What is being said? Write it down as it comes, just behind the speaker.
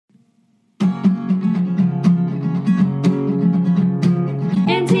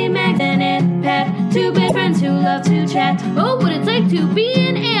love to chat. Oh, what it's like to be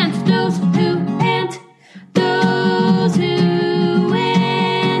an ant. Those who ant. Those who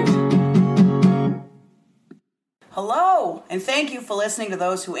ant. Hello, and thank you for listening to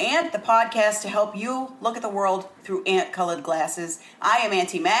Those Who Ant, the podcast to help you look at the world through ant-colored glasses. I am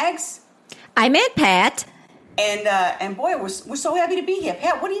Auntie Mags. I'm Aunt Pat. And boy, we're so happy to be here.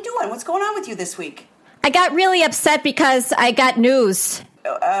 Pat, what are you doing? What's going on with you this week? I got really upset because I got news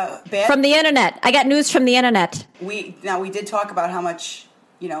Bad? from the internet. I got news from the internet. We did talk about how much,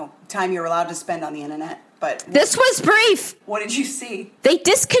 time you're allowed to spend on the internet, but This was brief. what did you see? They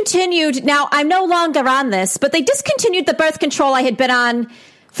discontinued, now I'm no longer on this, but they discontinued the birth control I had been on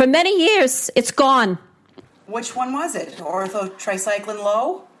for many years. It's gone. Which one was it? Ortho-tricycline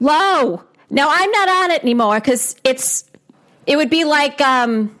low? Low. Now I'm not on it anymore because it would be like,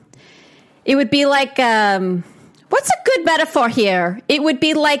 what's a good metaphor here? It would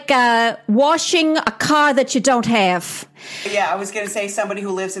be like washing a car that you don't have. Yeah, I was going to say somebody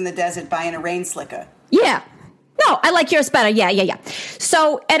who lives in the desert buying a rain slicker. Yeah. No, I like yours better. Yeah.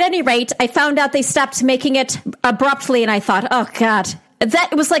 So at any rate, I found out they stopped making it abruptly, and I thought, oh, God.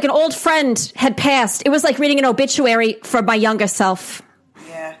 That was like an old friend had passed. It was like reading an obituary for my younger self.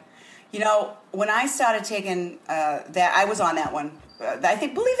 Yeah. When I started taking that, I was on that one.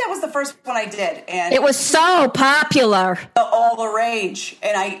 Believe that was the first one I did. And It was so popular. all the rage.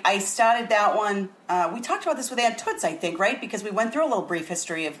 And I started that one. We talked about this with Aunt Toots, I think, right? Because we went through a little brief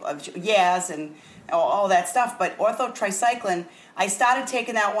history of Yaz and all that stuff. But ortho-tricycline, I started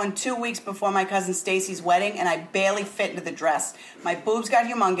taking that one 2 weeks before my cousin Stacy's wedding, and I barely fit into the dress. My boobs got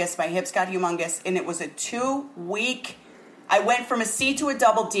humongous, my hips got humongous, and it was a 2-week. I went from a C to a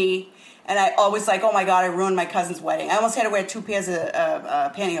double D, and I always like, oh my God, I ruined my cousin's wedding. I almost had to wear 2 pairs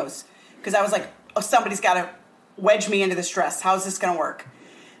of pantyhose because I was like, oh, somebody's got to wedge me into this dress. How's this going to work?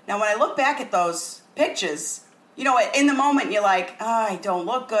 Now, when I look back at those pictures, in the moment you're like, oh, I don't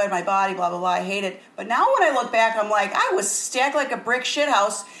look good, my body, blah, blah, blah, I hate it. But now when I look back, I'm like, I was stacked like a brick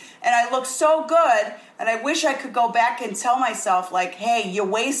shithouse, and I look so good, and I wish I could go back and tell myself, like, hey, you're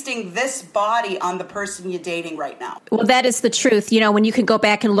wasting this body on the person you're dating right now. Well, that is the truth. When you can go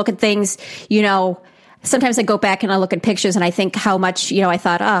back and look at things, sometimes I go back and I look at pictures and I think how much, I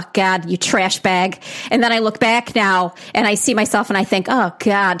thought, oh, God, you trash bag. And then I look back now and I see myself and I think, oh,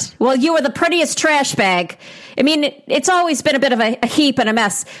 God, well, you were the prettiest trash bag. I mean, it's always been a bit of a heap and a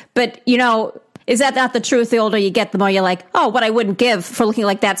mess. But, is that not the truth? The older you get, the more you're like, oh, what I wouldn't give for looking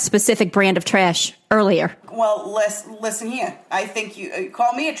like that specific brand of trash earlier. Well, listen here. I think you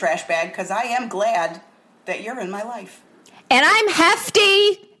call me a trash bag because I am glad that you're in my life. And I'm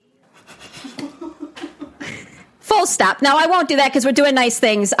hefty. Full stop. Now I won't do that because we're doing nice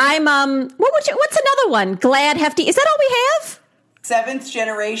things. I'm what's another one? Glad, hefty. Is that all we have? 7th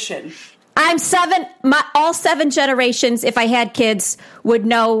generation. I'm 7. All 7 generations, if I had kids, would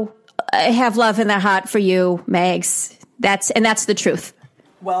know, have love in their heart for you, Mags. That's the truth.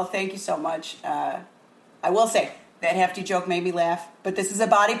 Well, thank you so much. I will say that hefty joke made me laugh, but this is a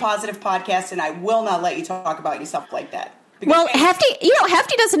body positive podcast, and I will not let you talk about yourself like that. Well, hefty,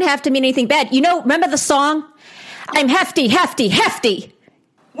 hefty doesn't have to mean anything bad. Remember the song? I'm hefty, hefty, hefty.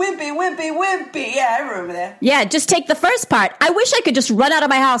 Wimpy, wimpy, wimpy. Yeah, I remember that. Yeah, just take the first part. I wish I could just run out of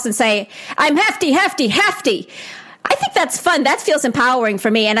my house and say, I'm hefty, hefty, hefty. I think that's fun. That feels empowering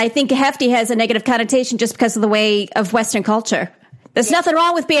for me. And I think hefty has a negative connotation just because of the way of Western culture. There's nothing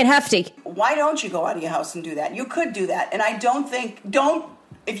wrong with being hefty. Why don't you go out of your house and do that? You could do that. And I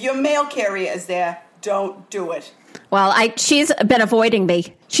if your mail carrier is there, don't do it. Well, she's been avoiding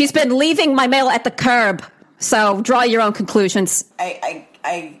me. She's been leaving my mail at the curb. So draw your own conclusions. I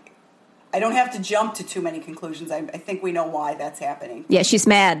don't have to jump to too many conclusions. I think we know why that's happening. Yeah, she's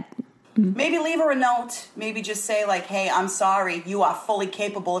mad. Maybe leave her a note. Maybe just say, like, hey, I'm sorry. You are fully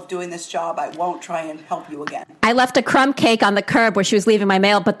capable of doing this job. I won't try and help you again. I left a crumb cake on the curb where she was leaving my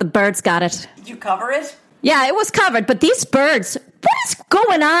mail, but the birds got it. Did you cover it? Yeah, it was covered. But these birds, what is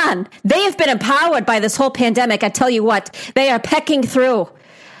going on? They have been empowered by this whole pandemic. I tell you what, they are pecking through.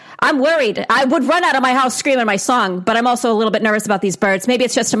 I'm worried. I would run out of my house screaming my song, but I'm also a little bit nervous about these birds. Maybe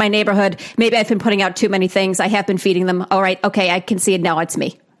it's just in my neighborhood. Maybe I've been putting out too many things. I have been feeding them. All right, okay, I can see it now. It's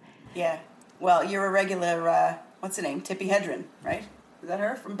me. Yeah. Well, you're a regular, what's her name? Tippi Hedren, right? Is that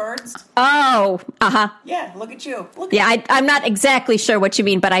her from Birds? Oh, uh-huh. Yeah, look at you. I'm not exactly sure what you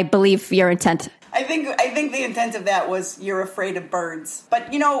mean, but I believe your intent. I think the intent of that was you're afraid of birds. But,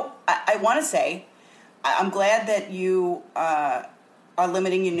 I want to say, I'm glad that you are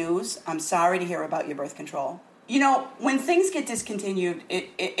limiting your news. I'm sorry to hear about your birth control. When things get discontinued,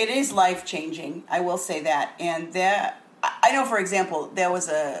 it is life-changing. I will say that. And I know, for example, there was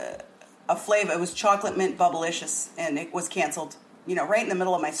a a flavor. It was chocolate mint Bubblicious, and it was canceled, right in the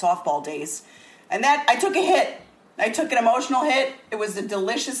middle of my softball days. And that, I took a hit. I took an emotional hit. It was a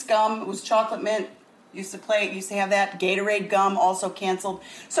delicious gum. It was chocolate mint. Used to have that. Gatorade gum, also canceled.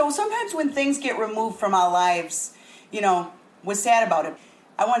 So sometimes when things get removed from our lives, we're sad about it.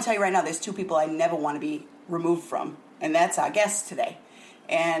 I want to tell you right now, there's two people I never want to be removed from, and that's our guest today.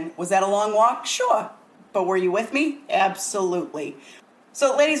 And was that a long walk? Sure. But were you with me? Absolutely.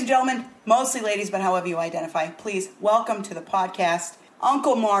 So, ladies and gentlemen, mostly ladies, but however you identify, please welcome to the podcast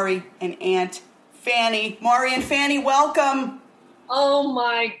Uncle Maury and Aunt Fanny. Maury and Fanny, welcome. Oh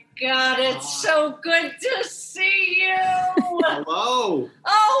my God, it's so good to see you. Hello.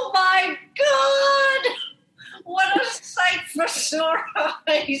 Oh my God. What a sight for sore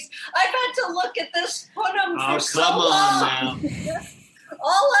eyes. I've had to look at this Punim for so long. On now.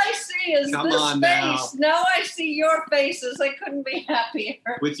 All I see is this face. Now I see your faces. I couldn't be happier.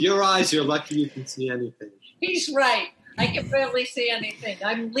 With your eyes, you're lucky you can see anything. He's right. I can barely see anything.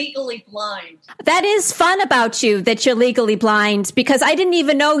 I'm legally blind. That is fun about you, that you're legally blind, because I didn't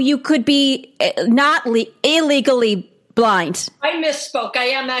even know you could be not illegally blind. I misspoke. I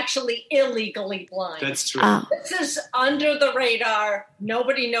am actually illegally blind. That's true. Oh. This is under the radar.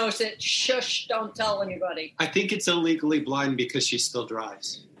 Nobody knows it. Shush, don't tell anybody. I think it's illegally blind because she still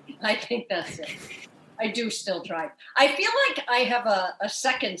drives. I think that's it. I do still drive. I feel like I have a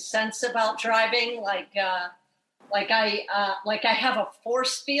second sense about driving, like I have a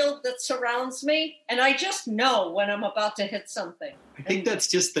force field that surrounds me, and I just know when I'm about to hit something. I think that's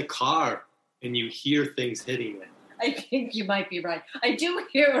just the car, and you hear things hitting it. I think you might be right. I do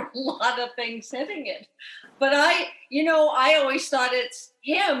hear a lot of things hitting it. But I always thought it's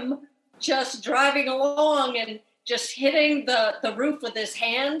him just driving along and just hitting the roof with his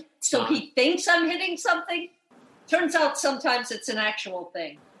hand so he thinks I'm hitting something. Turns out sometimes it's an actual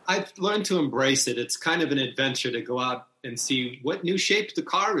thing. I've learned to embrace it. It's kind of an adventure to go out and see what new shape the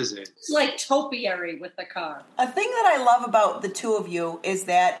car is in. It's like topiary with the car. A thing that I love about the two of you is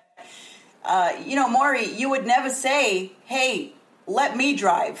that Maury, you would never say, hey, let me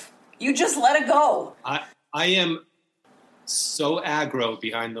drive. You just let it go. I am so aggro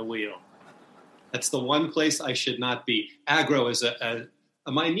behind the wheel. That's the one place I should not be. Aggro is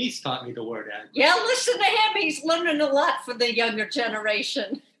my niece taught me the word aggro. Yeah, listen to him. He's learning a lot for the younger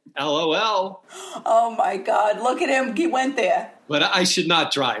generation. LOL. Oh, my God. Look at him. He went there. But I should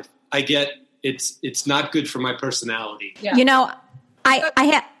not drive. I get it's not good for my personality. Yeah.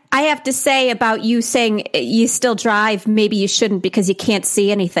 I have to say about you saying you still drive, maybe you shouldn't because you can't see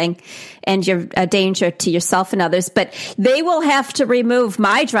anything and you're a danger to yourself and others. But they will have to remove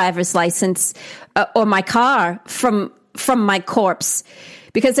my driver's license or my car from my corpse.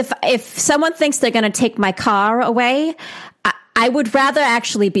 Because if someone thinks they're going to take my car away, I would rather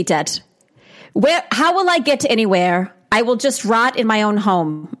actually be dead. How will I get to anywhere? I will just rot in my own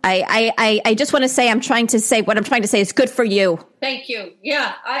home. I just want to say what I'm trying to say is good for you. Thank you.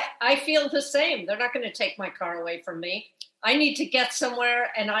 Yeah, I feel the same. They're not going to take my car away from me. I need to get somewhere,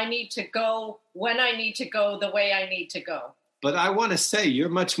 and I need to go when I need to go, the way I need to go. But I want to say you're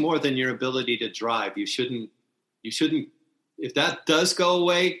much more than your ability to drive. You shouldn't, if that does go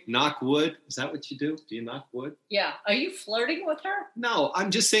away, knock wood. Is that what you do? Do you knock wood? Yeah. Are you flirting with her? No, I'm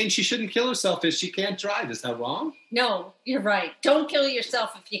just saying she shouldn't kill herself if she can't drive. Is that wrong? No, you're right. Don't kill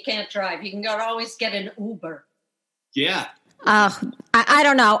yourself if you can't drive. You can always get an Uber. Yeah. I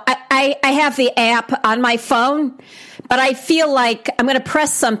don't know. I have the app on my phone, but I feel like I'm going to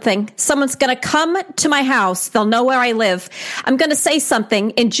press something. Someone's going to come to my house. They'll know where I live. I'm going to say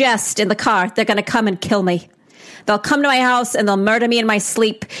something in jest in the car. They're going to come and kill me. They'll come to my house and they'll murder me in my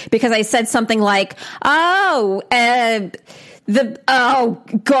sleep because I said something like,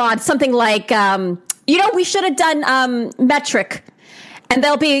 something like, we should have done metric. And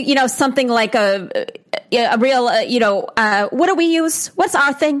there'll be, something like a real, what do we use? What's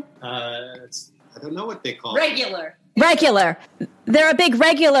our thing? I don't know what they call it. Regular. They're a big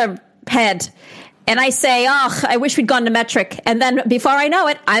regular head. And I say, I wish we'd gone to metric. And then before I know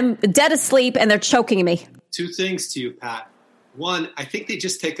it, I'm dead asleep and they're choking me. Two things to you, Pat. One, I think they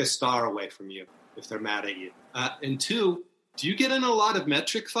just take a star away from you if they're mad at you. And two, do you get in a lot of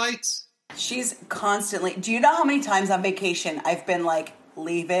metric fights? She's constantly... Do you know how many times on vacation I've been like,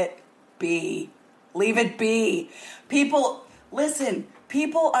 leave it be. Leave it be. People, listen,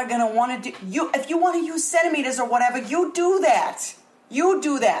 people are going to want to do... If you want to use centimeters or whatever, you do that. You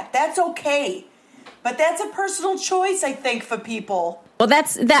do that. That's okay. But that's a personal choice, I think, for people. Well,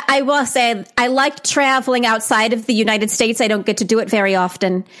 that's that. I will say I like traveling outside of the United States. I don't get to do it very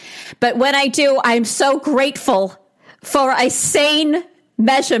often. But when I do, I'm so grateful for a sane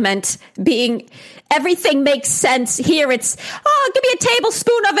measurement being everything makes sense. Here it's, give me a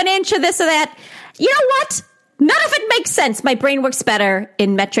tablespoon of an inch of this or that. You know what? None of it makes sense. My brain works better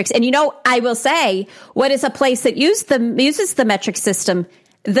in metrics. And I will say, what is a place that uses the metric system?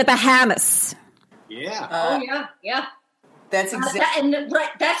 The Bahamas. Yeah. Yeah. That's exactly.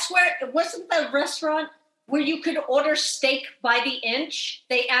 That's where, wasn't the restaurant where you could order steak by the inch?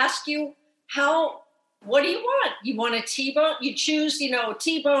 They ask you, what do you want? You want a T-bone? You choose, a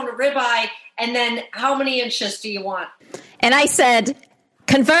T-bone, a ribeye, and then how many inches do you want? And I said,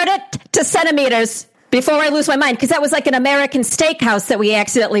 convert it to centimeters before I lose my mind, because that was like an American steakhouse that we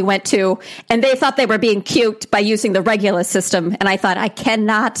accidentally went to, and they thought they were being cute by using the regular system. And I thought, I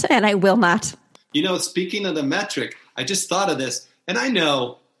cannot and I will not. Speaking of the metric, I just thought of this, and I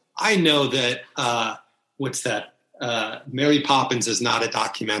know that, what's that? Mary Poppins is not a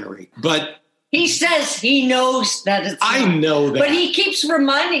documentary, but he says he knows that it's I not. know that. But he keeps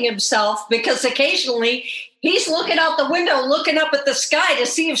reminding himself because occasionally he's looking out the window, looking up at the sky to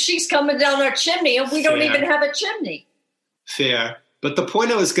see if she's coming down our chimney, and we don't even have a chimney. Fair. But the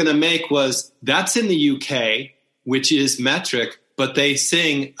point I was going to make was that's in the UK, which is metric, but they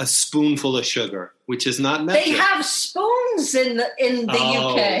sing a spoonful of sugar, which is not metric. They have spoons in the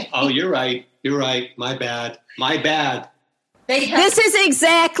UK. Oh, you're right. You're right. My bad. This is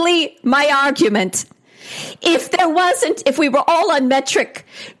exactly my argument. If we were all on metric,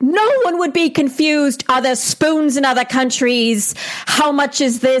 no one would be confused. Are there spoons in other countries? How much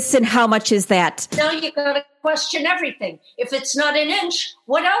is this and how much is that? Now you got to question everything. If it's not an inch,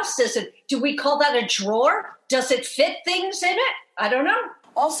 what else is it? Do we call that a drawer? Does it fit things in it? I don't know.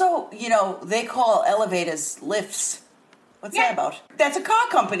 Also, they call elevators lifts. What's that about? That's a car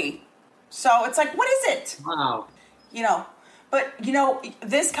company. So it's like, what is it? Wow. But,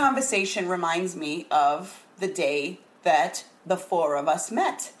 this conversation reminds me of the day that the four of us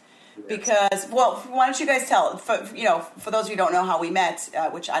met. Yes. Because, why don't you guys tell, for those of you who don't know how we met,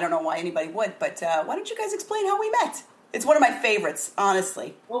 which I don't know why anybody would, but why don't you guys explain how we met? It's one of my favorites,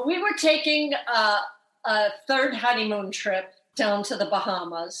 honestly. Well, we were taking a third honeymoon trip down to the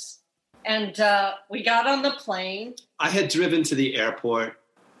Bahamas, and we got on the plane. I had driven to the airport.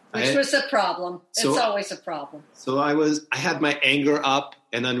 Which was a problem. It's always a problem. So I had my anger up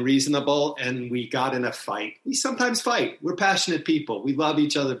and unreasonable, and we got in a fight. We sometimes fight. We're passionate people. We love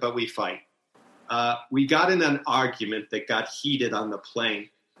each other, but we fight. We got in an argument that got heated on the plane.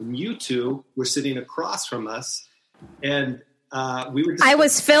 And you two were sitting across from us, and we were... I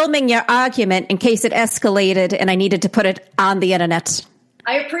was filming your argument in case it escalated, and I needed to put it on the internet.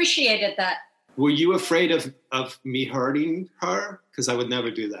 I appreciated that. Were you afraid of me hurting her? Because I would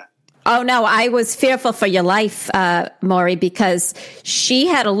never do that. Oh, no, I was fearful for your life, Maury, because she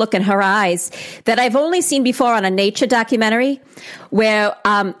had a look in her eyes that I've only seen before on a nature documentary where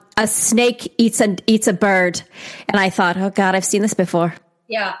a snake eats a bird. And I thought, oh, God, I've seen this before.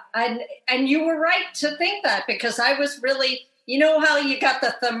 Yeah, and you were right to think that, because I was really... You know how you got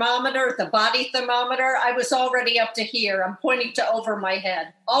the thermometer, the body thermometer? I was already up to here. I'm pointing to over my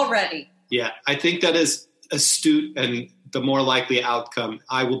head already. Yeah, I think that is astute, and the more likely outcome,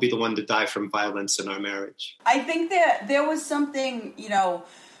 I will be the one to die from violence in our marriage. I think that there was something,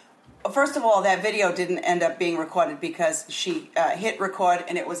 first of all, that video didn't end up being recorded because she hit record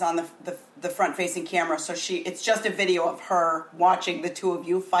and it was on the front-facing camera. So it's just a video of her watching the two of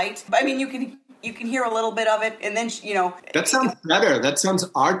you fight. I mean, you can hear a little bit of it, and then that sounds better. That sounds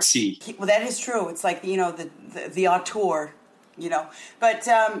artsy. Well, that is true. It's like the auteur, But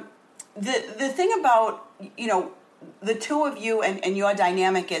the thing about the two of you and your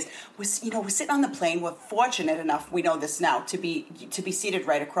dynamic is, we're sitting on the plane. We're fortunate enough, we know this now, to be seated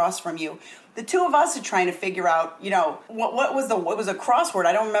right across from you. The two of us are trying to figure out, what was a crossword.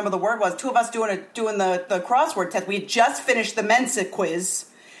 I don't remember the word was. Two of us doing the crossword test. We had just finished the Mensa quiz.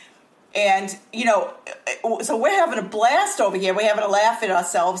 And, so we're having a blast over here. We're having a laugh at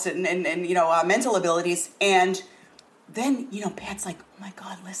ourselves and our mental abilities. And then, Pat's like, oh, my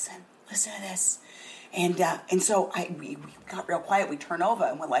God, listen to this. And so we got real quiet. We turn over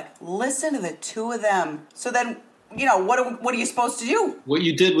and we're like, listen to the two of them. So then, what are you supposed to do? What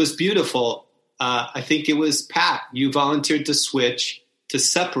you did was beautiful. I think it was Pat. You volunteered to switch, to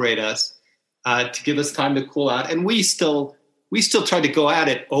separate us, to give us time to cool out. And we still tried to go at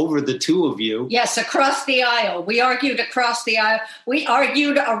it over the two of you. Yes, across the aisle. We argued across the aisle. We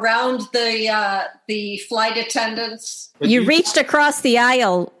argued around the flight attendants. You reached across the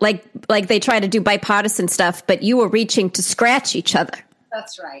aisle like they try to do bipartisan stuff, but you were reaching to scratch each other.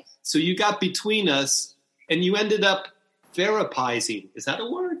 That's right. So you got between us, and you ended up therapizing. Is that a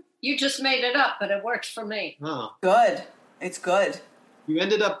word? You just made it up, but it worked for me. Oh. Good. It's good. You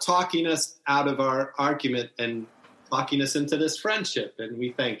ended up talking us out of our argument and talking us into this friendship, and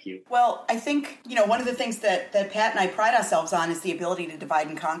we thank you. Well, I think, one of the things that Pat and I pride ourselves on is the ability to divide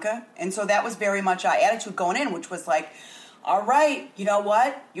and conquer. And so that was very much our attitude going in, which was like, all right, you know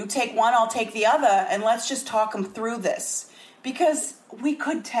what? You take one, I'll take the other, and let's just talk them through this. Because we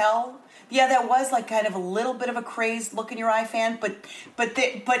could tell, that was like kind of a little bit of a crazed look in your eye, fan, but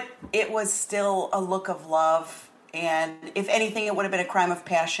it was still a look of love. And if anything, it would have been a crime of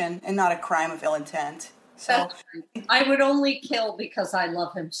passion and not a crime of ill intent. So I would only kill because I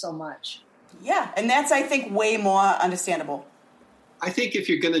love him so much. Yeah, and that's, I think, way more understandable. I think if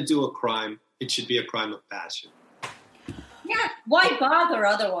you're going to do a crime, it should be a crime of passion. Yeah, why bother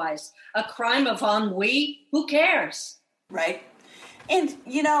otherwise? A crime of ennui? Who cares? Right. And,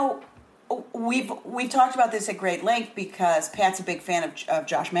 we've talked about this at great length because Pat's a big fan of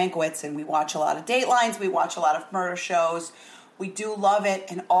Josh Mankiewicz, and we watch a lot of Datelines, we watch a lot of murder shows. We do love it,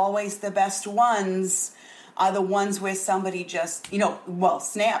 and always the best ones are the ones where somebody just,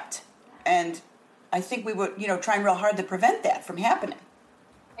 snapped. And I think we were, trying real hard to prevent that from happening.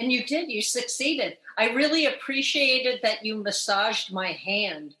 And you did. You succeeded. I really appreciated that you massaged my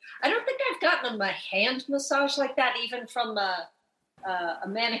hand. I don't think I've gotten a hand massage like that, even from a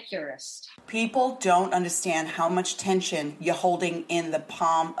manicurist. People don't understand how much tension you're holding in the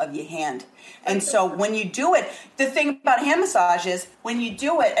palm of your hand. And so when you do it, the thing about hand massage is when you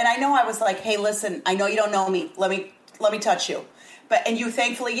do it, and I know I was like, hey, listen, I know you don't know me. Let me touch you. And you,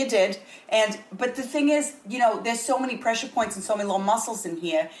 thankfully, you did. But the thing is, there's so many pressure points and so many little muscles in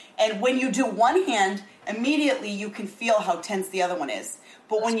here. And when you do one hand, immediately you can feel how tense the other one is.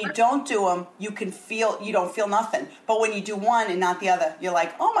 But when you don't do them, you don't feel nothing. But when you do one and not the other, you're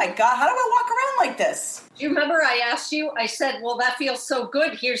like, oh my God, how do I walk around like this? Do you remember I asked you, I said, well, that feels so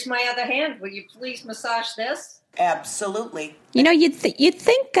good. Here's my other hand. Will you please massage this? Absolutely. You'd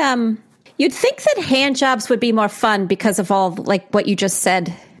think that hand jobs would be more fun because of all like what you just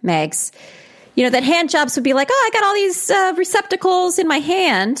said, Mags. That hand jobs would be like, oh, I got all these receptacles in my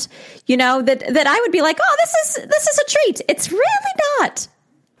hand. That I would be like, oh, this is a treat. It's really not.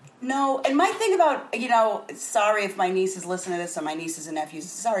 No, and my thing about, sorry if my nieces listen to this or my nieces and nephews,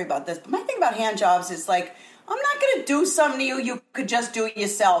 sorry about this, but my thing about hand jobs is like, I'm not going to do something to you could just do it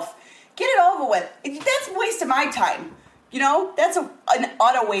yourself. Get it over with. That's a waste of my time. That's an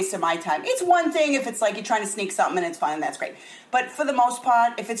utter waste of my time. It's one thing if it's like you're trying to sneak something and it's fine, that's great. But for the most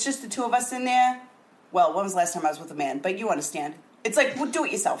part, if it's just the two of us in there, well, when was the last time I was with a man? But you understand. It's like, well, do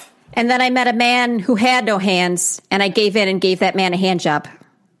it yourself. And then I met a man who had no hands, and I gave in and gave that man a hand job.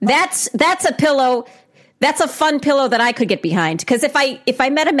 That's a pillow. That's a fun pillow that I could get behind. Because if I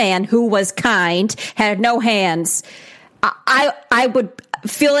met a man who was kind, had no hands, I would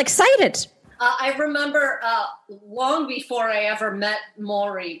feel excited. I remember long before I ever met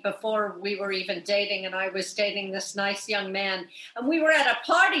Maury, before we were even dating, and I was dating this nice young man, and we were at a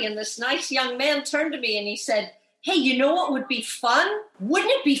party, and this nice young man turned to me and he said, hey, you know what would be fun?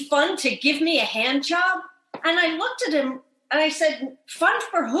 Wouldn't it be fun to give me a hand job? And I looked at him and I said, fun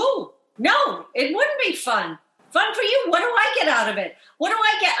for who? No, it wouldn't be fun. Fun for you? What do I get out of it? What do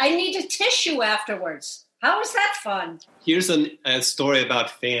I get? I need a tissue afterwards. How is that fun? Here's a story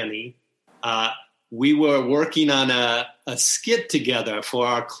about Fanny. We were working on a skit together for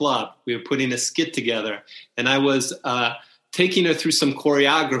our club. We were putting a skit together, and I was taking her through some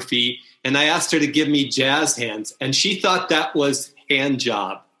choreography, and I asked her to give me jazz hands, and she thought that was hand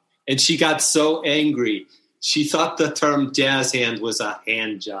job, and she got so angry. She thought the term jazz hand was a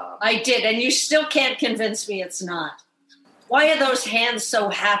hand job. I did, and you still can't convince me it's not. Why are those hands so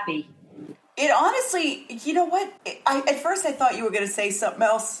happy? It honestly, you know what? At first I thought you were going to say something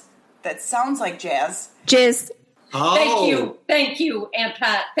else that sounds like jazz. Jizz. Oh. Thank you, Aunt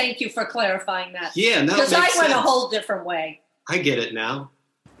Pat. Thank you for clarifying that. Yeah, now because it I makes went sense. a whole different way. I get it now.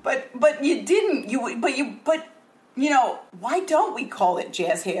 But you didn't. Why don't we call it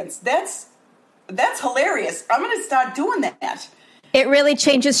jazz hands? That's hilarious. I'm going to start doing that. It really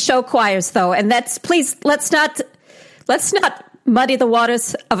changes show choirs, though, and let's not muddy the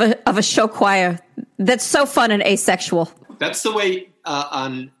waters of a show choir. That's so fun and asexual. That's the way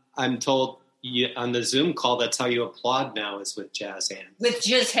I'm told on the Zoom call. That's how you applaud now, is with jazz hands. With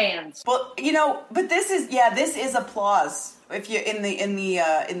jizz hands. Well, but this is applause. If you're in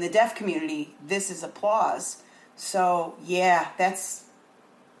the deaf community, this is applause. So yeah, that's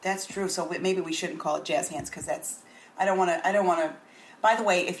true. So maybe we shouldn't call it jazz hands because I don't want to. By the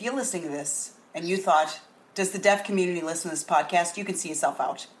way, if you're listening to this and you thought, does the deaf community listen to this podcast? You can see yourself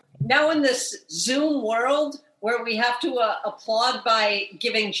out. Now in this Zoom world where we have to applaud by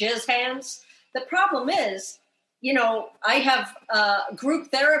giving jizz hands, the problem is I have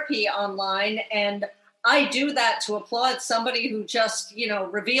group therapy online, and I do that to applaud somebody who just,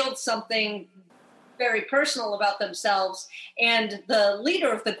 revealed something very personal about themselves. And the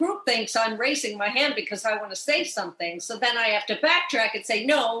leader of the group thinks I'm raising my hand because I want to say something. So then I have to backtrack and say,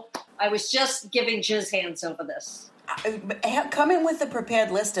 no, I was just giving jizz hands over this. Come in with a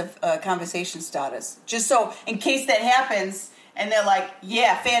prepared list of conversation starters, just so in case that happens and they're like,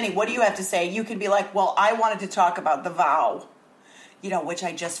 yeah, Fanny, what do you have to say? You can be like, well, I wanted to talk about The Vow, which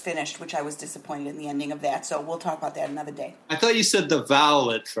I just finished, which I was disappointed in the ending of that. So we'll talk about that another day. I thought you said The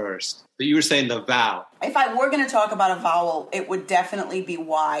Vowel at first, but you were saying The Vow. If I were going to talk about a vowel, it would definitely be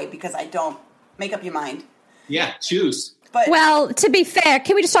Y, because I don't. Make up your mind. Yeah, choose. But Well, to be fair,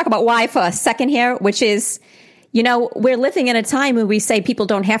 can we just talk about why for a second here, which is, we're living in a time when we say people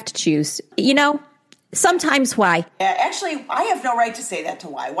don't have to choose. Sometimes why? actually, I have no right to say that to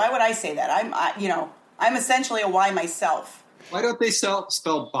Y. Why would I say that? I'm essentially a Y myself. Why don't they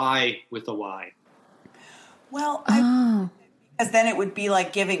spell bi with a Y? Well, because then it would be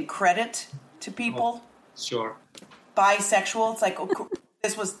like giving credit to people. Sure. Bisexual. It's like,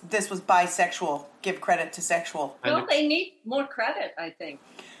 this was bisexual. Give credit to sexual. Well, they need more credit, I think.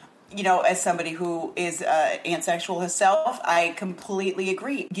 As somebody who is asexual herself, I completely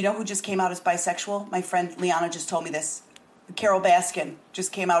agree. You know who just came out as bisexual? My friend Liana just told me this. Carol Baskin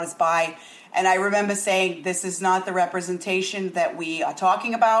just came out as bi. And I remember saying, this is not the representation that we are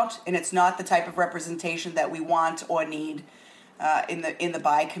talking about, and it's not the type of representation that we want or need in the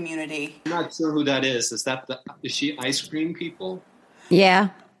bi community. I'm not sure who that is. Is she Ice Cream People? Yeah.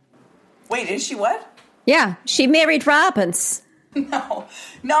 Wait, is she what? Yeah, she married Robbins. No,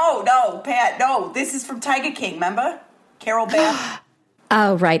 Pat, no. This is from Tiger King, remember? Carol Baskin.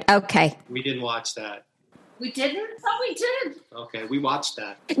 Oh, right. Okay. We didn't watch that. We didn't? I thought we did. Okay, we watched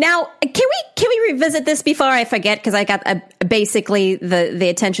that. Now, can we revisit this before I forget? Because I got basically the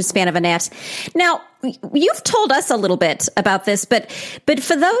attention span of a gnat. Now, you've told us a little bit about this, but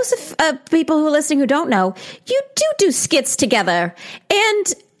for those people who are listening who don't know, you do skits together,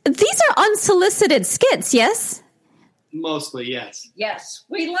 and these are unsolicited skits, yes? Mostly, yes. Yes.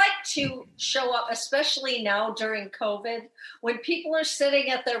 We like to show up, especially now during COVID, when people are sitting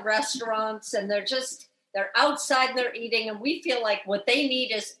at their restaurants and they're outside and they're eating, and we feel like what they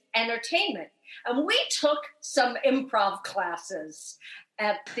need is entertainment. And we took some improv classes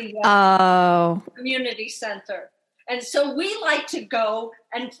at the community center. And so we like to go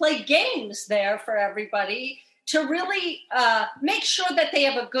and play games there for everybody to really make sure that they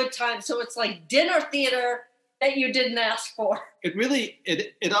have a good time. So it's like dinner theater that you didn't ask for. It really,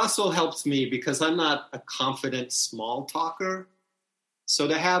 it also helps me because I'm not a confident small talker. So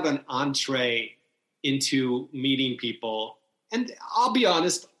to have an entree into meeting people, and I'll be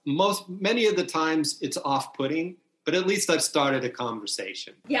honest, many of the times it's off-putting, but at least I've started a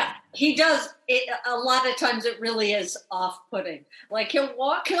conversation. Yeah, he does. A lot of times it really is off-putting. Like he'll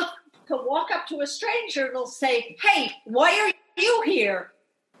walk up to a stranger and he'll say, "Hey, why are you here?"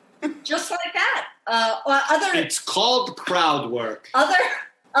 Just like that. It's called crowd work.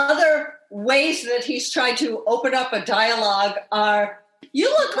 Other ways that he's tried to open up a dialogue are, "You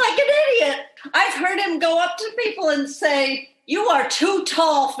look like an idiot." I've heard him go up to people and say, "You are too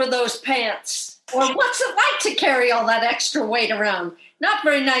tall for those pants." Or, "What's it like to carry all that extra weight around?" Not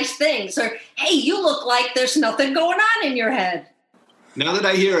very nice things. Or, "Hey, you look like there's nothing going on in your head." Now that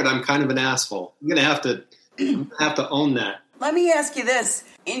I hear it, I'm kind of an asshole. I'm going to have to own that. Let me ask you this.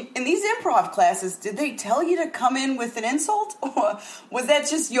 In these improv classes, did they tell you to come in with an insult? Or was that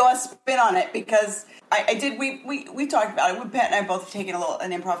just your spin on it? Because I did, we talked about it. Pat and I both have taken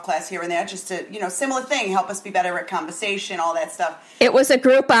an improv class here and there just to, similar thing, help us be better at conversation, all that stuff. It was a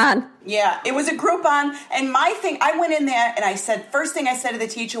Groupon. Yeah, it was a Groupon. And my thing, I went in there and first thing I said to the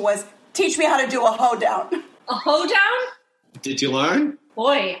teacher was, "Teach me how to do a hoedown." A hoedown? Did you learn?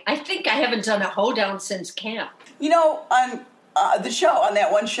 Boy, I think I haven't done a hoedown since camp. On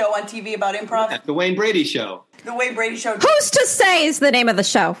that one show on TV about improv. Yeah, the Wayne Brady Show. The Wayne Brady Show. Who's to say is the name of the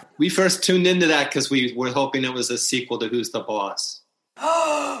show? We first tuned into that because we were hoping it was a sequel to Who's the Boss.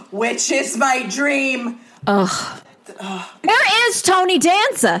 Which is my dream. Ugh. Where is Tony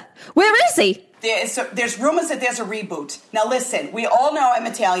Danza? Where is he? There's rumors that there's a reboot. Now listen, we all know I'm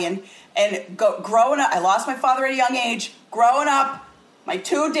Italian, and growing up, I lost my father at a young age. Growing up, my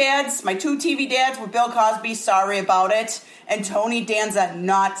two TV dads were Bill Cosby, sorry about it, and Tony Danza,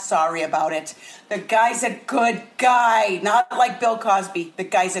 not sorry about it. The guy's a good guy, not like Bill Cosby. The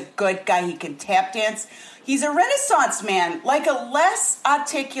guy's a good guy. He can tap dance. He's a Renaissance man, like a less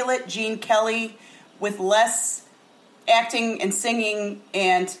articulate Gene Kelly with less acting and singing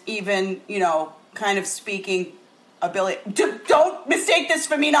and even, kind of speaking Don't mistake this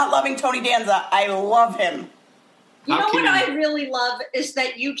for me not loving Tony Danza. I love him. You know what I really love is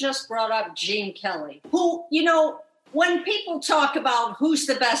that you just brought up Gene Kelly, who, when people talk about who's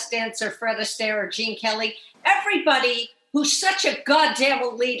the best dancer, Fred Astaire or Gene Kelly, everybody who's such a goddamn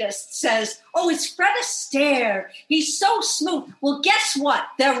elitist says, oh, it's Fred Astaire. He's so smooth. Well, guess what?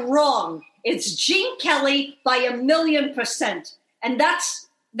 They're wrong. It's Gene Kelly by 1,000,000%. And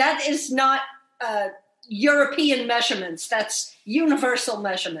that is not European measurements. That's universal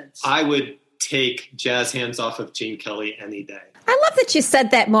measurements. I would take jazz hands off of Gene Kelly any day. I love that you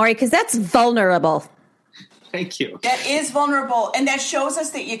said that, Maury, because that's vulnerable. Thank you. That is vulnerable, and that shows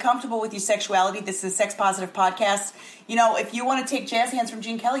us that you're comfortable with your sexuality. This is a sex-positive podcast. If you want to take jazz hands from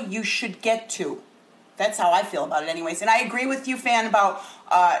Gene Kelly, you should get to. That's how I feel about it anyways. And I agree with you, fan, about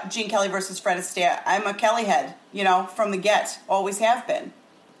Gene Kelly versus Fred Astaire. I'm a Kelly head, from the get. Always have been.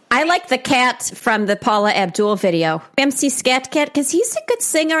 I like the cat from the Paula Abdul video, MC Scat Cat, because he's a good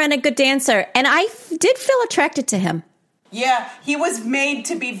singer and a good dancer, and I did feel attracted to him. Yeah, he was made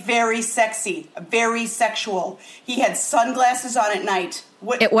to be very sexy, very sexual. He had sunglasses on at night.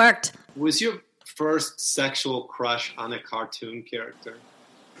 It worked. Was your first sexual crush on a cartoon character?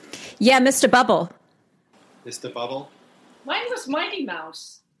 Yeah, Mr. Bubble. Mr. Bubble? Mine was Mighty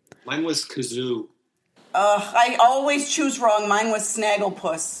Mouse. Mine was Kazoo. I always choose wrong. Mine was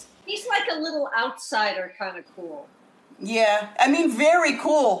Snagglepuss. He's like a little outsider, kind of cool. Yeah, very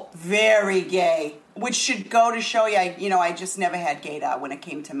cool, very gay. Which should go to show you, I just never had gaydar when it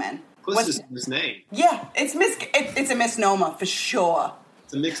came to men. Puss is his name. Yeah, it's a misnomer for sure.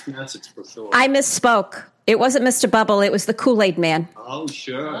 It's a mixed message for sure. I misspoke. It wasn't Mr. Bubble. It was the Kool-Aid Man. Oh,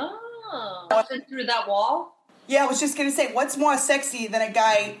 sure. Oh, nothing through that wall? Yeah, I was just going to say, what's more sexy than a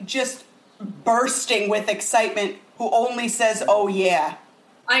guy just bursting with excitement who only says, oh, yeah?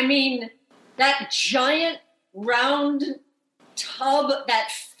 I mean, that giant round tub, that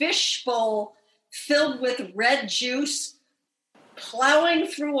fishbowl filled with red juice, plowing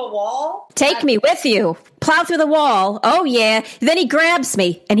through a wall. Take me with you. Plow through the wall. Oh, yeah. Then he grabs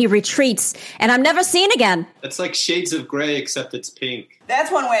me and he retreats, and I'm never seen again. It's like Shades of Grey, except it's pink.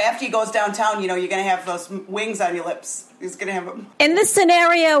 That's one way. After he goes downtown, you're going to have those wings on your lips. He's going to have them. In this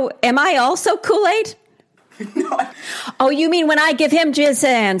scenario, am I also Kool-Aid? No. Oh, you mean when I give him jizz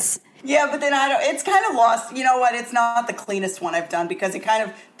hands? Yeah, but then it's kind of lost. You know what? It's not the cleanest one I've done because it kind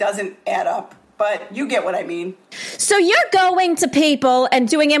of doesn't add up. But you get what I mean. So you're going to people and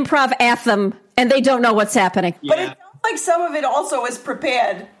doing improv at them, and they don't know what's happening. Yeah. But it sounds like some of it also is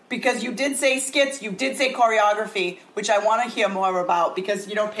prepared because you did say skits, you did say choreography, which I want to hear more about because,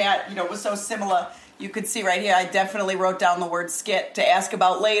 Pat, was so similar. You could see right here, I definitely wrote down the word skit to ask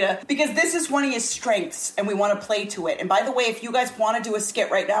about later because this is one of your strengths and we want to play to it. And by the way, if you guys want to do a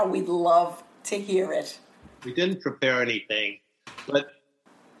skit right now, we'd love to hear it. We didn't prepare anything, but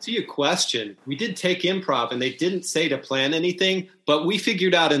to your question, we did take improv and they didn't say to plan anything, but we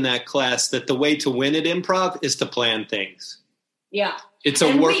figured out in that class that the way to win at improv is to plan things. Yeah. It's a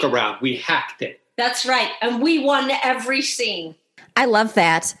workaround. We hacked it. That's right. And we won every scene. I love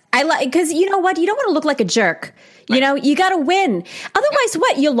that. Because you know what? You don't want to look like a jerk. Right. You got to win. Otherwise,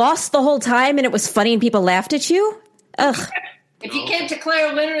 what? You lost the whole time and it was funny and people laughed at you? Ugh. If you can't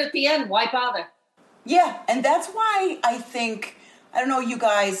declare a winner at the end, why bother? Yeah, and that's why I think... I don't know you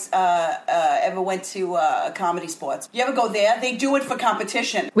guys ever went to Comedy Sports. You ever go there? They do it for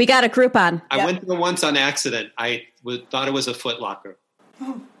competition. We got a Groupon. I went there once on accident. I thought it was a Foot Locker.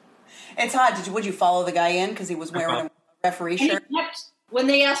 It's hard. Would you follow the guy in because he was wearing a referee shirt? When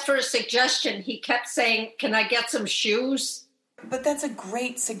they asked for a suggestion, he kept saying, can I get some shoes? But that's a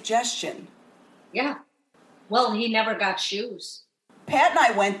great suggestion. Yeah. Well, he never got shoes. Pat and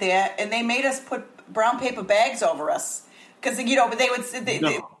I went there, and they made us put brown paper bags over us. Because, we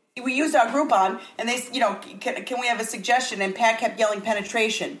used our Groupon, and they, can we have a suggestion? And Pat kept yelling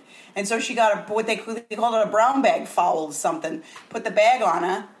penetration. And so she got what they called it a brown bag foul or something, put the bag on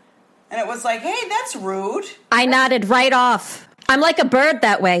her. And it was like, hey, that's rude. I nodded right off. I'm like a bird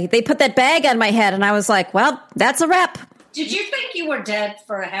that way. They put that bag on my head, and I was like, well, that's a wrap. Did you think you were dead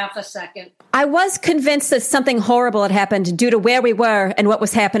for a half a second? I was convinced that something horrible had happened due to where we were and what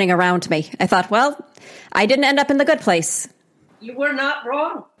was happening around me. I thought, well, I didn't end up in the good place. You were not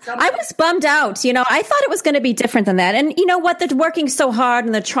wrong. I was bummed out. I thought it was going to be different than that. And you know what? They're working so hard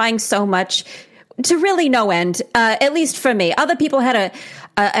and they're trying so much to really no end, at least for me. Other people had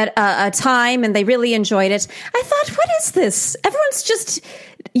a time and they really enjoyed it. I thought, what is this? Everyone's just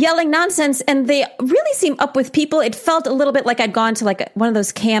yelling nonsense and they really seem up with people. It felt a little bit like I'd gone to like one of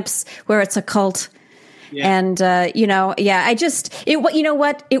those camps where it's a cult. Yeah. And, you know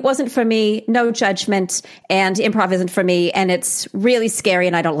what? It wasn't for me. No judgment. And improv isn't for me. And it's really scary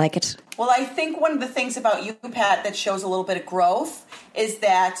and I don't like it. Well, I think one of the things about you, Pat, that shows a little bit of growth is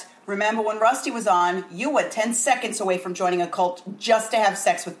that, remember when Rusty was on, you were 10 seconds away from joining a cult just to have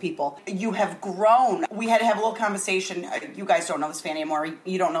sex with people. You have grown. We had to have a little conversation. You guys don't know this, Fanny and Maury.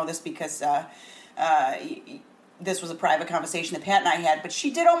 You don't know this because this was a private conversation that Pat and I had. But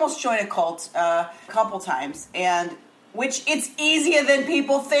she did almost join a cult a couple times, and which it's easier than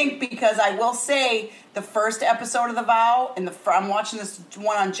people think, because I will say the first episode of The Vow, and I'm watching this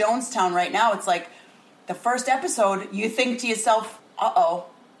one on Jonestown right now, it's like the first episode, you think to yourself, uh-oh,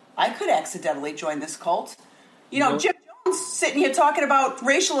 I could accidentally join this cult. You know, Jim Jones sitting here talking about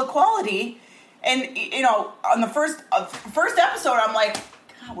racial equality, and, you know, on the first episode, I'm like,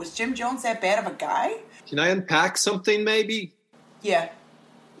 God, was Jim Jones that bad of a guy? Can I unpack something maybe? Yeah.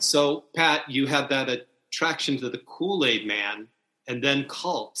 So, Pat, you had that attraction to the Kool-Aid Man, and then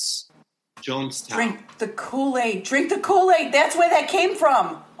cults. Jonestown. Drink the Kool-Aid. Drink the Kool-Aid. That's where that came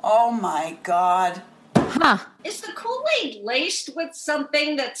from. Oh, my God. Huh. Is the Kool-Aid laced with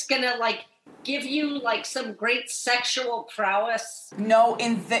something that's going to, like, give you, like, some great sexual prowess? No,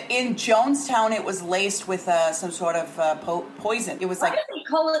 in Jonestown, it was laced with some sort of poison. It was Why like... do they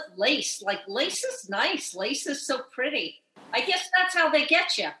call it lace? Like, lace is nice. Lace is so pretty. I guess that's how they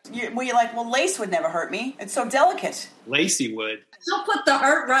get you. You're like, well, lace would never hurt me. It's so delicate. Lacey would. They'll put the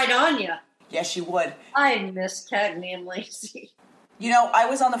hurt right on you. Yes, she would. I miss Cagney and Lacey. You know, I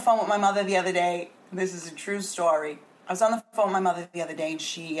was on the phone with my mother the other day. This is a true story. I was on the phone with my mother the other day, and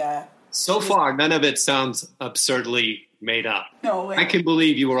she... far, none of it sounds absurdly made up. No way. I can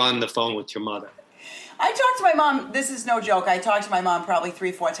believe you were on the phone with your mother. I talk to my mom. This is no joke. I talk to my mom probably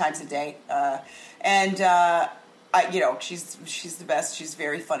 3-4 times a day. She's the best. She's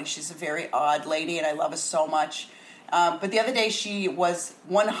very funny. She's a very odd lady, and I love her so much. But the other day, she was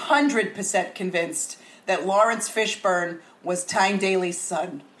 100% convinced that Lawrence Fishburne was Tyne Daly's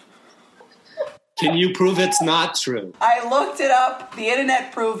son. Can you prove it's not true? I looked it up. The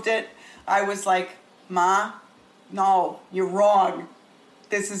internet proved it. I was like, Ma, no, you're wrong.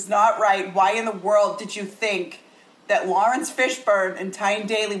 This is not right. Why in the world did you think that Lawrence Fishburne and Tyne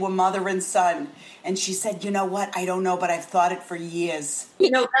Daly were mother and son? And she said, you know what? I don't know, but I've thought it for years.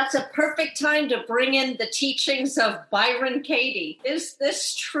 You know, that's a perfect time to bring in the teachings of Byron Katie. Is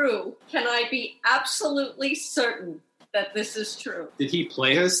this true? Can I be absolutely certain that this is true? Did he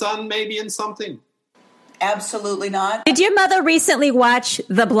play her son maybe in something? Absolutely not. Did your mother recently watch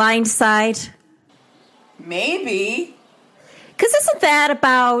The Blind Side? Maybe. Because isn't that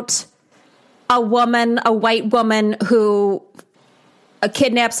about a white woman who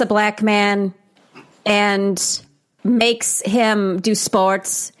kidnaps a black man and makes him do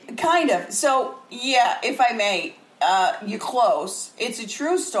sports? Kind of. So, yeah, if I may, you're close. It's a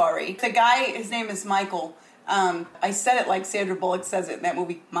true story. The guy, his name is Michael. I said it like Sandra Bullock says it in that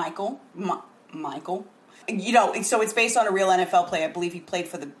movie, Michael. Michael. You know, so it's based on a real NFL player. I believe he played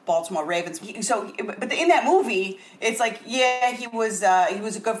for the Baltimore Ravens. But in that movie, it's like, yeah, he was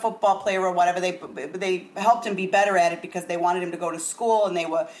a good football player or whatever. They helped him be better at it because they wanted him to go to school, and they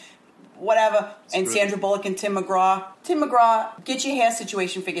were whatever. And Sandra Bullock and Tim McGraw. Tim McGraw, get your hair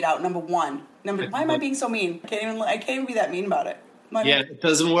situation figured out. Number one. Why am I being so mean? I can't even be that mean about it. It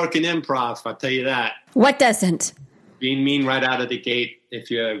doesn't work in improv. I'll tell you that. What doesn't? Being mean right out of the gate if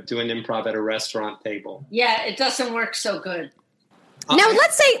you're doing improv at a restaurant table. Yeah, it doesn't work so good. Now,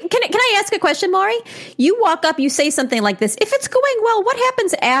 let's say, can I ask a question, Maury? You walk up, you say something like this. If it's going well, what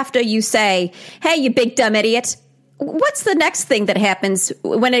happens after you say, hey, you big dumb idiot? What's the next thing that happens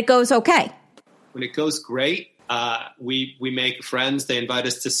when it goes okay? When it goes great, we make friends. They invite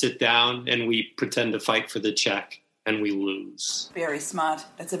us to sit down, and we pretend to fight for the check, and we lose. Very smart.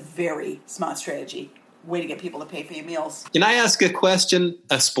 That's a very smart strategy. Way to get people to pay for your meals. Can I ask a question,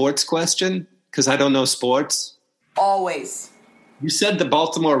 a sports question? Because I don't know sports. Always. You said the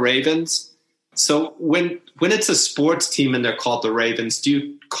Baltimore Ravens. So when it's a sports team and they're called the Ravens, do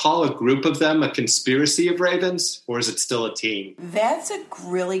you call a group of them a conspiracy of Ravens, or is it still a team? That's a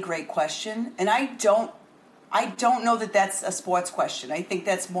really great question, and I don't know that that's a sports question. I think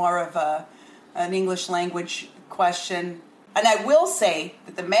that's more of an English language question. And I will say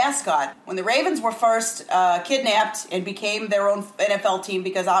that the mascot, when the Ravens were first kidnapped and became their own NFL team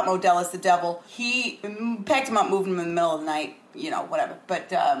because Art Modell is the devil, he packed him up, moved him in the middle of the night, whatever.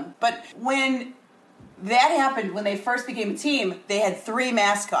 But when that happened, when they first became a team, they had 3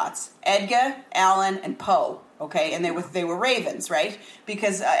 mascots: Edgar, Allen, and Poe. Okay, and they were Ravens, right?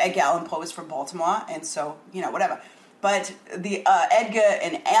 Because Edgar Allan Poe is from Baltimore, and so whatever. But the Edgar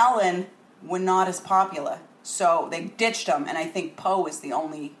and Allen were not as popular. So they ditched them, and I think Poe is the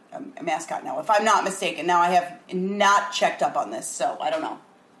only mascot now, if I'm not mistaken. Now, I have not checked up on this, so I don't know.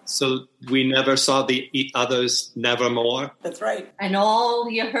 So we never saw the others Nevermore? That's right. And all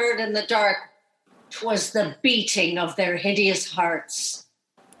you heard in the dark 'twas the beating of their hideous hearts.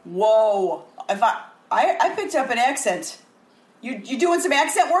 Whoa. If I picked up an accent. You doing some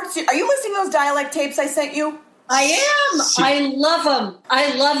accent work? Are you listening to those dialect tapes I sent you? I am. I love them.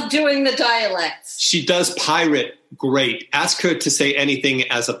 I love doing the dialects. She does pirate great. Ask her to say anything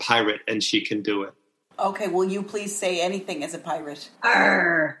as a pirate, and she can do it. Okay, will you please say anything as a pirate?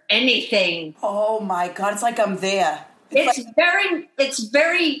 Anything. Oh my God, it's like I'm there. It's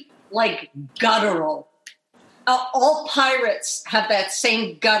very like guttural. All pirates have that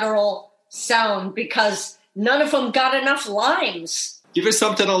same guttural sound because none of them got enough lines. Give her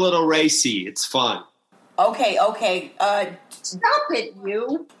something a little racy. It's fun. Okay. Stop it,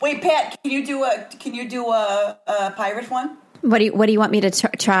 you. Wait, Pat, can you do a pirate one? What do you want me to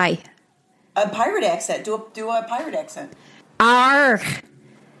try? A pirate accent. Do a pirate accent. Arg.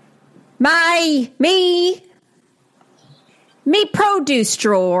 Me produce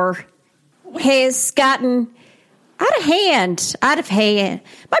drawer has gotten out of hand. My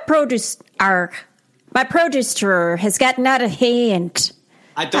produce drawer has gotten out of hand.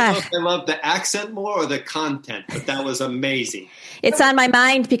 I don't know if I love the accent more or the content, but that was amazing. It's on my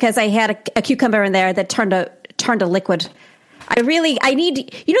mind because I had a cucumber in there that turned a liquid. I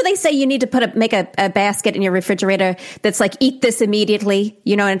need, they say you need to make a basket in your refrigerator that's like, eat this immediately,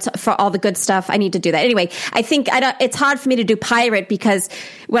 and it's for all the good stuff. I need to do that. Anyway, it's hard for me to do pirate because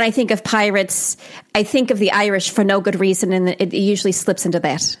when I think of pirates, I think of the Irish for no good reason, and it usually slips into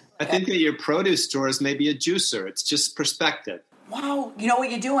that. I think that your produce store is maybe a juicer. It's just perspective. Wow, you know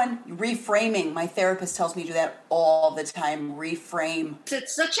what you're doing? Reframing. My therapist tells me to do that all the time. Reframe.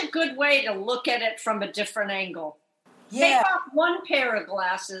 It's such a good way to look at it from a different angle. Yeah. Take off one pair of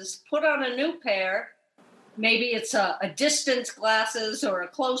glasses, put on a new pair. Maybe it's a distance glasses or a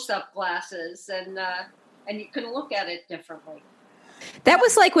close-up glasses, and you can look at it differently. That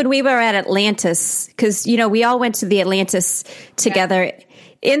was like when we were at Atlantis, because, we all went to the Atlantis together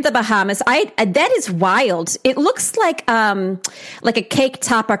in the Bahamas. That is wild. It looks like a cake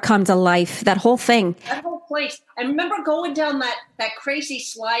topper come to life, that whole thing. That whole place. I remember going down that crazy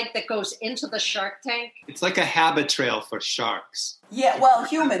slide that goes into the shark tank. It's like a habit trail for sharks. Yeah, well,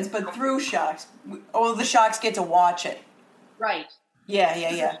 humans, but through sharks. Oh, the sharks get to watch it. Right. Yeah.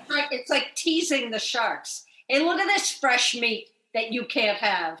 It's like teasing the sharks. Hey, look at this fresh meat that you can't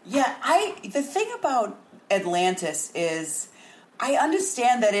have. Yeah, the thing about Atlantis is I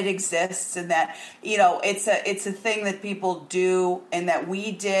understand that it exists and that, it's a thing that people do and that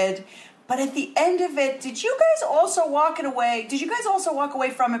we did. But at the end of it, did you guys also walk away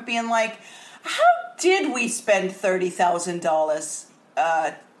from it being like, how did we spend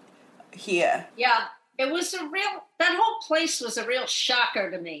 $30,000 here? Yeah, that whole place was a real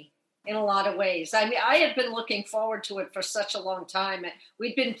shocker to me in a lot of ways. I mean, I had been looking forward to it for such a long time.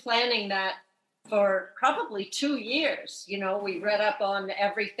 We'd been planning that for probably 2 years. We read up on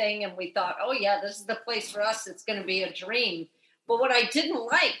everything and we thought, oh yeah, this is the place for us. It's going to be a dream. But what I didn't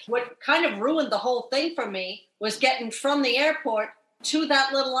like, what kind of ruined the whole thing for me, was getting from the airport to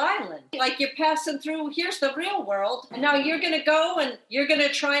that little island. Like you're passing through, here's the real world, and now you're going to go and you're going to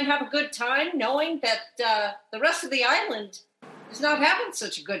try and have a good time knowing that the rest of the island is not having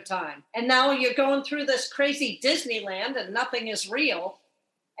such a good time. And now you're going through this crazy Disneyland and nothing is real,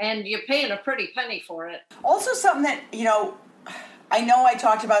 and you're paying a pretty penny for it. Also something that, I know I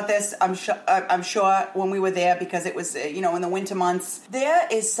talked about this, I'm sure when we were there because it was, in the winter months. There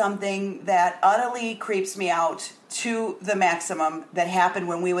is something that utterly creeps me out to the maximum that happened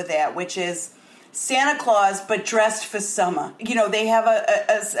when we were there, which is Santa Claus, but dressed for summer. They have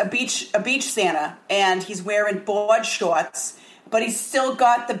a beach Santa, and he's wearing board shorts, but he's still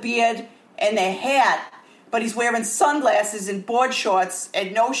got the beard and the hat, but he's wearing sunglasses and board shorts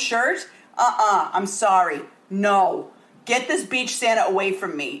and no shirt. I'm sorry. No. Get this beach Santa away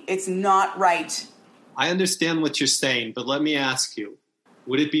from me. It's not right. I understand what you're saying, but let me ask you,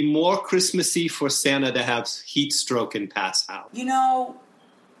 would it be more Christmassy for Santa to have heat stroke and pass out?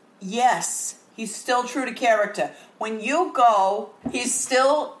 Yes. He's still true to character. When you go, he's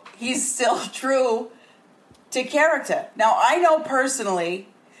still true to character. Now, I know personally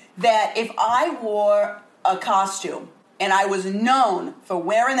that if I wore a costume and I was known for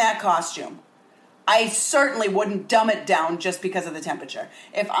wearing that costume, I certainly wouldn't dumb it down just because of the temperature.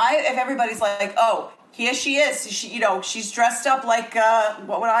 If everybody's like, oh, here she is, she's dressed up like,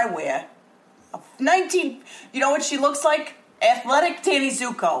 what would I wear? You know what she looks like? Athletic Danny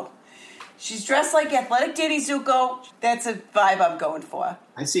Zuko. She's dressed like athletic Danny Zuko. That's a vibe I'm going for.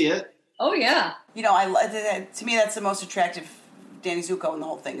 I see it. Oh, yeah. You know, to me, that's the most attractive Danny Zuko in the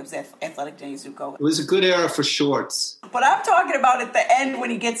whole thing. It was athletic Danny Zuko. It was a good era for shorts. But I'm talking about at the end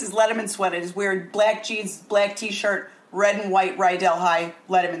when he gets his Letterman sweater. He's wearing black jeans, black T-shirt, red and white Rydell High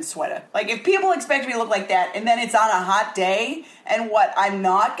Letterman sweater. Like, if people expect me to look like that, and then it's on a hot day, and what, I'm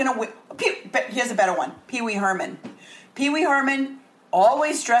not going to... Here's a better one. Pee Wee Herman. Pee Wee Herman...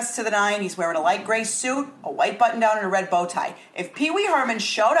 always dressed to the nine. He's wearing a light gray suit, a white button-down, and a red bow tie. If Pee Wee Herman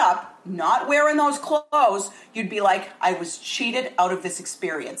showed up not wearing those clothes, you'd be like, I was cheated out of this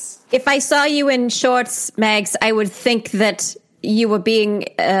experience. If I saw you in shorts, Mags, I would think that you were being,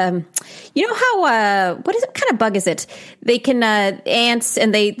 you know how, what kind of bug is it? They can, ants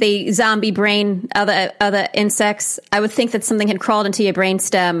and they zombie brain other insects. I would think that something had crawled into your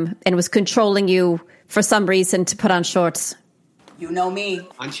brainstem and was controlling you for some reason to put on shorts. You know me.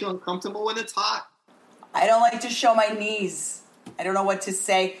 Aren't you uncomfortable when it's hot? I don't like to show my knees. I don't know what to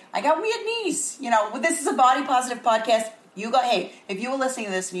say. I got weird knees. You know, this is a body positive podcast. Hey, if you were listening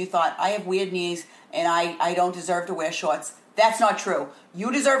to this and you thought, I have weird knees and I don't deserve to wear shorts, that's not true.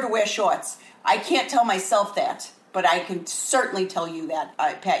 You deserve to wear shorts. I can't tell myself that, but I can certainly tell you that.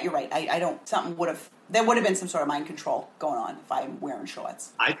 Pat, you're right. There would have been some sort of mind control going on if I'm wearing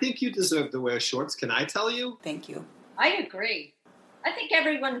shorts. I think you deserve to wear shorts. Can I tell you? Thank you. I agree. I think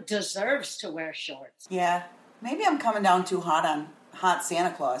everyone deserves to wear shorts. Yeah. Maybe I'm coming down too hot on hot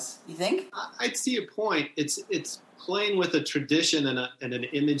Santa Claus. You think? I see your point. It's playing with a tradition and an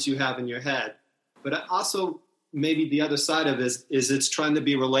image you have in your head. But also, maybe the other side of it is it's trying to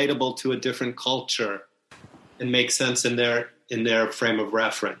be relatable to a different culture and make sense in their frame of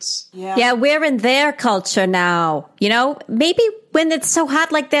reference. Yeah, we're in their culture now. You know, maybe when it's so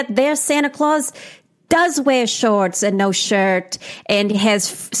hot like that, their Santa Claus does wear shorts and no shirt and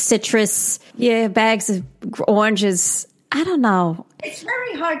has citrus, bags of oranges. I don't know. It's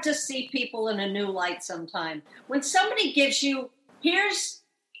very hard to see people in a new light sometimes. When somebody gives you, here's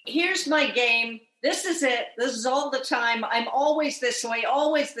my game, this is it, this is all the time, I'm always this way,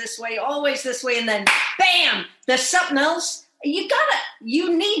 always this way, always this way, and then bam, there's something else.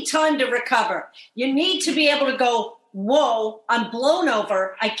 You need time to recover. You need to be able to go, whoa, I'm blown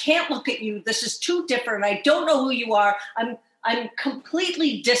over. I can't look at you. This is too different. I don't know who you are. I'm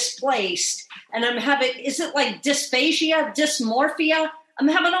completely displaced. And I'm having, is it like dysphagia, dysmorphia? I'm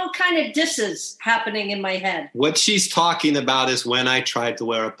having all kind of disses happening in my head. What she's talking about is when I tried to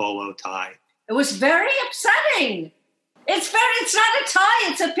wear a bolo tie. It was very upsetting. It's not a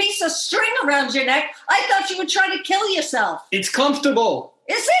tie. It's a piece of string around your neck. I thought you would try to kill yourself. It's comfortable.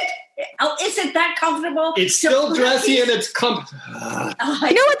 Is it? Oh, is it that comfortable? It's still dressy and it's comfortable.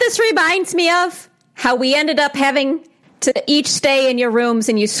 You know what this reminds me of? How we ended up having to each stay in your rooms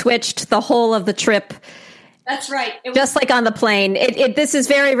and you switched the whole of the trip. That's right. Just like on the plane. This is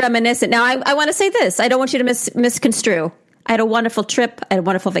very reminiscent. Now, I want to say this. I don't want you to misconstrue. I had a wonderful trip. I had a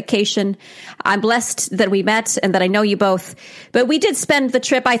wonderful vacation. I'm blessed that we met and that I know you both. But we did spend the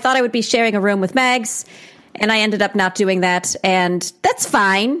trip. I thought I would be sharing a room with Mags. And I ended up not doing that, and that's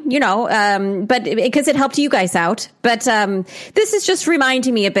fine, you know, but because it helped you guys out. But this is just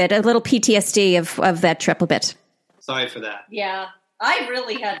reminding me a little PTSD of that trip a bit. Sorry for that. Yeah, I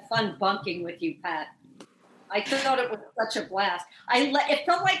really had fun bunking with you, Pat. I thought it was such a blast. It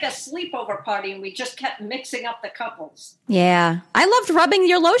felt like a sleepover party, and we just kept mixing up the couples. Yeah, I loved rubbing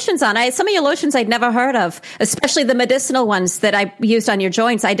your lotions on. Some of your lotions I'd never heard of, especially the medicinal ones that I used on your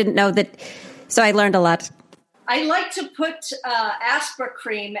joints. I didn't know that, so I learned a lot. I like to put Asper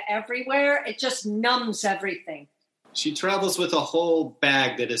cream everywhere. It just numbs everything. She travels with a whole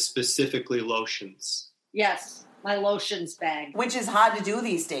bag that is specifically lotions. Yes, my lotions bag. Which is hard to do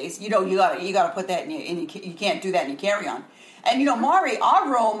these days. You know, you gotta put that you can't do that in your carry-on. And you know, Maury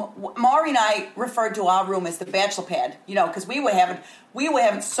and I referred to our room as the bachelor pad. You know, because we were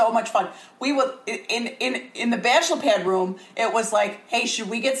having so much fun. We were in the bachelor pad room. It was like, hey, should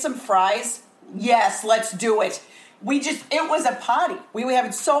we get some fries? Yes, let's do it. It was a party. We were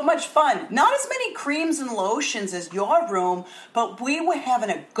having so much fun. Not as many creams and lotions as your room, but we were having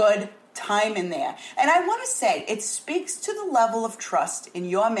a good time in there. And I want to say, it speaks to the level of trust in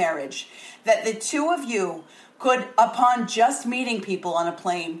your marriage that the two of you could, upon just meeting people on a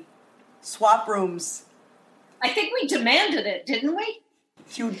plane, swap rooms. I think we demanded it, didn't we?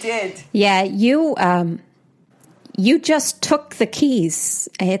 You did. Yeah, you just took the keys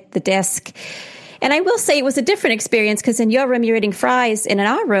at the desk. And I will say it was a different experience because in your room you're eating fries, and in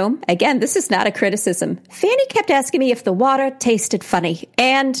our room, again, this is not a criticism, Fanny kept asking me if the water tasted funny.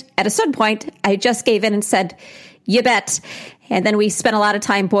 And at a certain point, I just gave in and said, you bet. And then we spent a lot of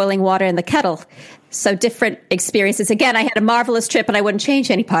time boiling water in the kettle. So different experiences. Again, I had a marvelous trip, and I wouldn't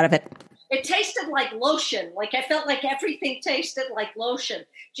change any part of it. It tasted like lotion. Like I felt like everything tasted like lotion.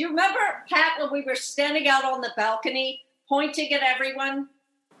 Do you remember, Pat, when we were standing out on the balcony, pointing at everyone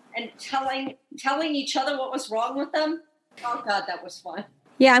and telling each other what was wrong with them? Oh, God, that was fun.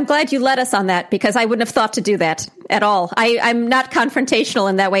 Yeah, I'm glad you led us on that, because I wouldn't have thought to do that at all. I'm not confrontational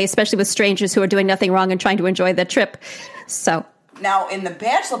in that way, especially with strangers who are doing nothing wrong and trying to enjoy the trip. So Now, in the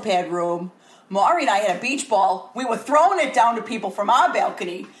bachelor pad room, Maury and I had a beach ball. We were throwing it down to people from our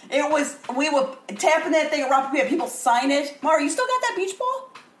balcony. We were tapping that thing around. We had people sign it. Maury, you still got that beach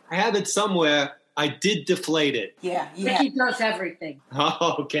ball? I have it somewhere. I did deflate it. Yeah. Mickey does everything.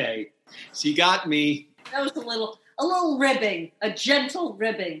 Oh, okay. She got me. That was a little ribbing, a gentle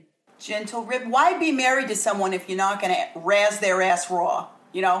ribbing. Gentle rib. Why be married to someone if you're not going to razz their ass raw?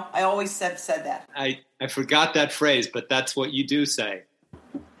 You know, I always said that. I forgot that phrase, but that's what you do say.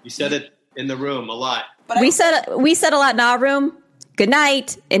 You said it in the room a lot. But we said a lot in our room. Good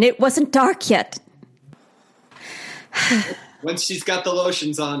night, and it wasn't dark yet. Once she's got the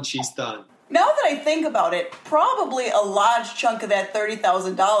lotions on, she's done. Now that I think about it, probably a large chunk of that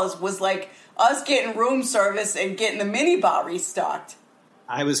 $30,000 was like us getting room service and getting the minibar restocked.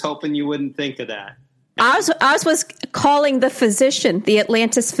 I was hoping you wouldn't think of that. Ours was calling the physician, the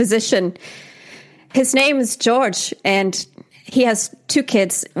Atlantis physician. His name is George, and he has 2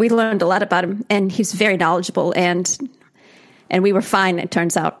 kids. We learned a lot about him, and he's very knowledgeable, and we were fine, it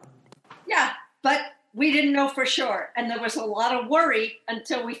turns out. Yeah, but we didn't know for sure, and there was a lot of worry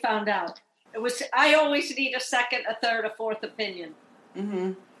until we found out. I always need a second, a third, a fourth opinion.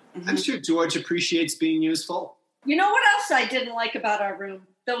 Mm-hmm. Mm-hmm. I'm sure George appreciates being useful. You know what else I didn't like about our room?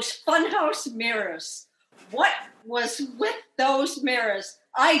 Those funhouse mirrors. What was with those mirrors?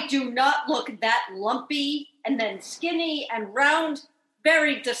 I do not look that lumpy and then skinny and round.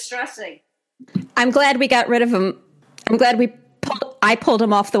 Very distressing. I'm glad we got rid of them. I'm glad I pulled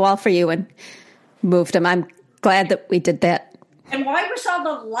them off the wall for you and moved them. I'm glad that we did that. And why was all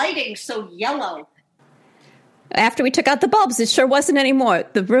the lighting so yellow? After we took out the bulbs, it sure wasn't anymore.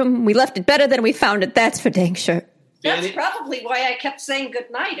 The room, we left it better than we found it. That's for dang sure. That's probably why I kept saying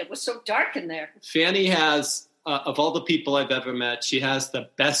goodnight. It was so dark in there. Fanny has, of all the people I've ever met, she has the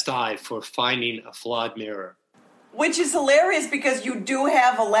best eye for finding a flawed mirror. Which is hilarious because you do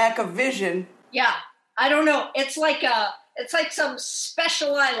have a lack of vision. Yeah, I don't know. It's like some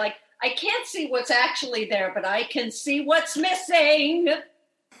special eye. Like I can't see what's actually there, but I can see what's missing.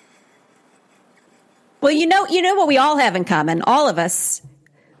 Well, you know what we all have in common, all of us.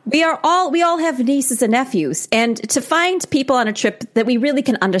 We all have nieces and nephews, and to find people on a trip that we really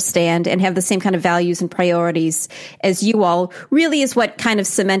can understand and have the same kind of values and priorities as you all really is what kind of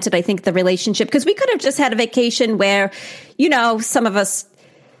cemented, I think, the relationship. Because we could have just had a vacation where, some of us,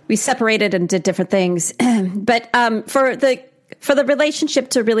 we separated and did different things. But for the relationship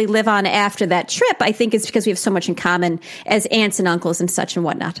to really live on after that trip, I think it's because we have so much in common as aunts and uncles and such and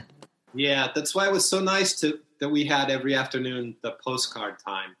whatnot. Yeah, that's why it was so nice that we had every afternoon the postcard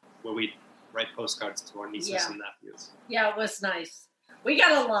time where we write postcards to our nieces and nephews. Yeah, it was nice. We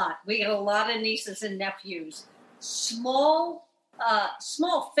got a lot. We got a lot of nieces and nephews. Small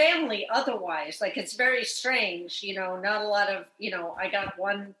family otherwise. Like it's very strange, not a lot of, I got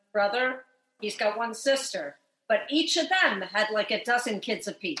one brother, he's got one sister, but each of them had like a dozen kids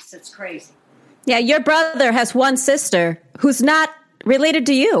apiece. It's crazy. Yeah, your brother has one sister who's not related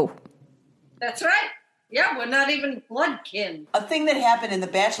to you. That's right. Yeah, we're not even blood kin. A thing that happened in the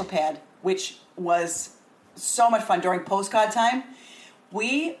bachelor pad, which was so much fun during postcard time,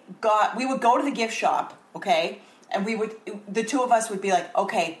 we would go to the gift shop, okay, and the 2 of us would be like,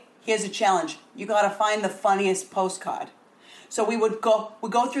 okay, here's a challenge. You got to find the funniest postcard. So we would go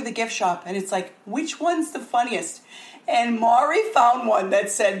through the gift shop, and it's like, which one's the funniest? And Maury found one that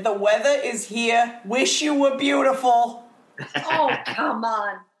said, "The weather is here. Wish you were beautiful." Oh, come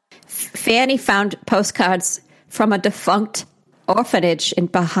on. Fanny found postcards from a defunct orphanage in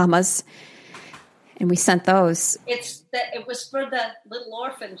Bahamas, and we sent those. It was for the little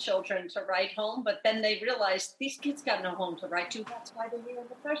orphan children to write home, but then they realized these kids got no home to write to. That's why they're here in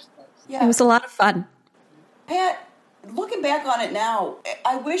the first place. Yeah. It was a lot of fun. Pat, looking back on it now,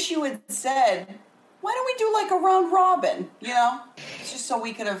 I wish you had said, why don't we do like a round robin, Just so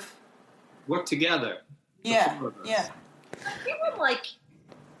we could have worked together. Yeah. You were like,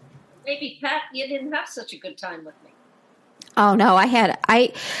 maybe, Pat, you didn't have such a good time with me. Oh, no,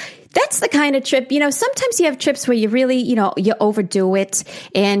 that's the kind of trip, sometimes you have trips where you really, you overdo it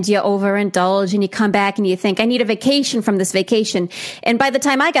and you overindulge and you come back and you think, I need a vacation from this vacation. And by the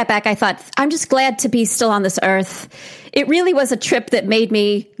time I got back, I thought, I'm just glad to be still on this earth It really was a trip that made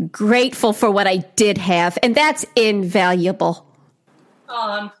me grateful for what I did have, and that's invaluable.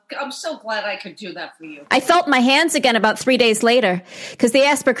 Oh, I'm so glad I could do that for you. I felt my hands again about 3 days later because the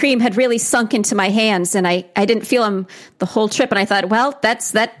Asper cream had really sunk into my hands, and I didn't feel them the whole trip. And I thought, well,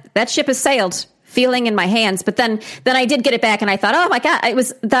 that ship has sailed, feeling in my hands. But then I did get it back, and I thought, oh my God, it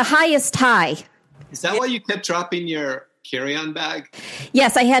was the highest high. Is that why you kept dropping your carry-on bag?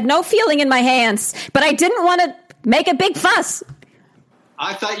 Yes, I had no feeling in my hands, but I didn't want to make a big fuss.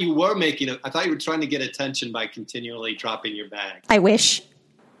 I thought you were making it. I thought you were trying to get attention by continually dropping your bag. I wish.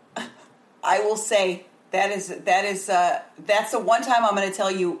 I will say that's the one time I'm going to tell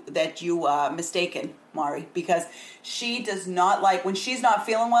you that you mistaken, Mari, because she does not like, when she's not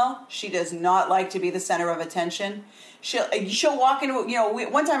feeling well, she does not like to be the center of attention. She'll walk into,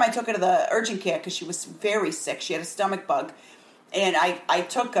 one time I took her to the urgent care because she was very sick. She had a stomach bug. And I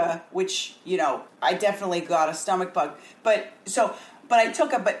took her, which, I definitely got a stomach bug. But I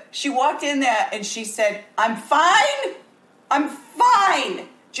took her, but she walked in there and she said, I'm fine.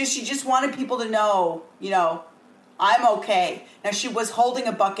 She just wanted people to know, I'm okay. Now, she was holding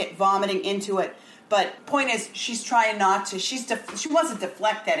a bucket, vomiting into it. But point is, she's trying not to. She wants to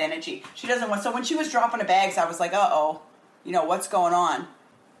deflect that energy. She doesn't want. So when she was dropping the bags, I was like, uh-oh, what's going on?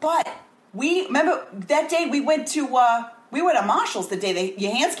 But remember that day we went to Marshall's the day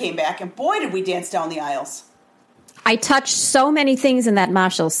your hands came back, and boy, did we dance down the aisles. I touched so many things in that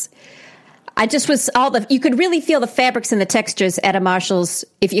Marshall's. I just was you could really feel the fabrics and the textures at a Marshall's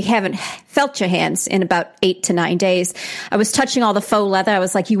if you haven't felt your hands in about 8 to 9 days. I was touching all the faux leather. I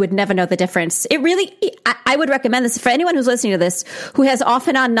was like, you would never know the difference. It really, I would recommend this for anyone who's listening to this, who has off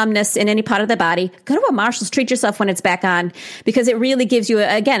and on numbness in any part of the body. Go to a Marshall's, treat yourself when it's back on, because it really gives you,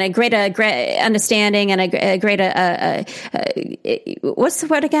 again, a greater understanding and a greater, what's the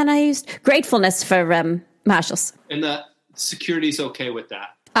word again I used? Gratefulness for Marshall's. And the security's okay with that.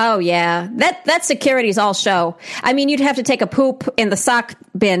 Oh, yeah. That security's all show. I mean, you'd have to take a poop in the sock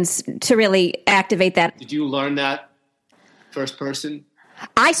bins to really activate that. Did you learn that first person?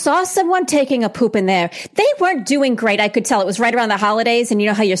 I saw someone taking a poop in there. They weren't doing great. I could tell. It was right around the holidays, and you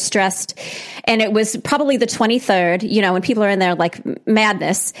know how you're stressed. And it was probably the 23rd, when people are in there like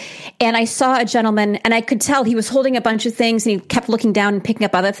madness. And I saw a gentleman, and I could tell he was holding a bunch of things, and he kept looking down and picking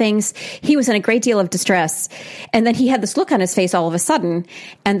up other things. He was in a great deal of distress. And then he had this look on his face all of a sudden.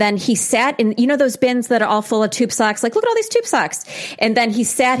 And then he sat in, those bins that are all full of tube socks? Like, look at all these tube socks. And then he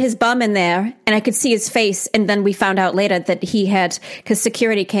sat his bum in there, and I could see his face. And then we found out later that he had, because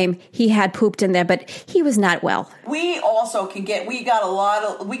security came, he had pooped in there, but he was not well. We also we can get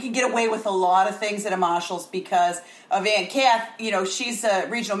away with a lot of things at a Marshall's because of Aunt Kath. She's a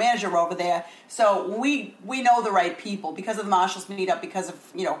regional manager over there. So we know the right people because of the Marshall's meetup, because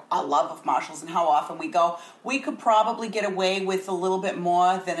of, our love of Marshall's and how often we go. We could probably get away with a little bit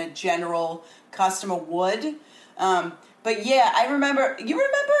more than a general customer would. But yeah, I remember, Pat, do you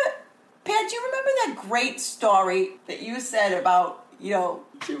remember that great story that you said about,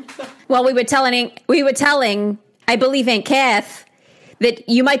 well, we were telling, I believe, Aunt Kath, that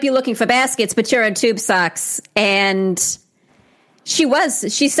you might be looking for baskets, but you're in tube socks. And she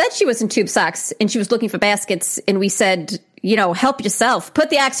said she was in tube socks and she was looking for baskets. And we said, help yourself.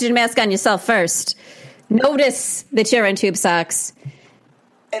 Put the oxygen mask on yourself first. Notice that you're in tube socks.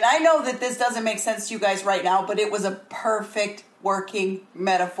 And I know that this doesn't make sense to you guys right now, but it was a perfect working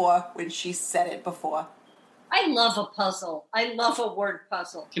metaphor when she said it before. I love a puzzle. I love a word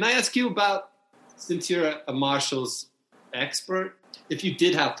puzzle. Can I ask you about, since you're a Marshall's expert, if you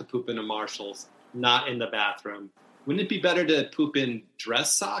did have to poop in a Marshall's, not in the bathroom, wouldn't it be better to poop in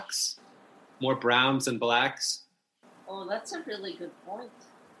dress socks? More browns and blacks? Oh, that's a really good point.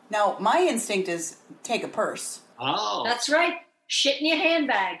 Now, my instinct is take a purse. Oh. That's right. Shit in your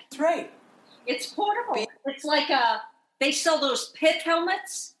handbag. That's right. It's portable. It's like they sell those pit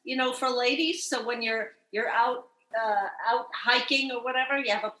helmets, for ladies. So when you're out hiking or whatever,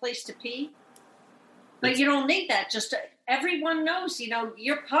 you have a place to pee. But you don't need that. Just everyone knows,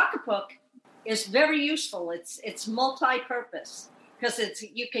 your pocketbook is very useful. It's multi-purpose because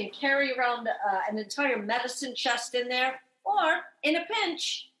you can carry around an entire medicine chest in there, or in a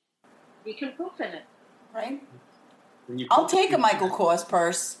pinch, you can poop in it. Right. I'll take a Michael Kors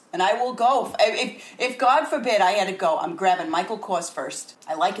purse, and I will go. If God forbid I had to go, I'm grabbing Michael Kors first.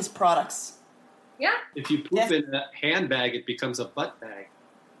 I like his products. Yeah. If you poop in a handbag, it becomes a butt bag.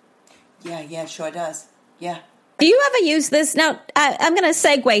 Yeah, it sure does. Yeah. Do you ever use this? Now, I'm going to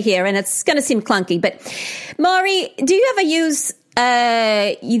segue here, and it's going to seem clunky, but Mari, do you ever use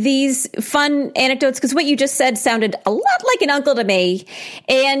these fun anecdotes, because what you just said sounded a lot like an uncle to me.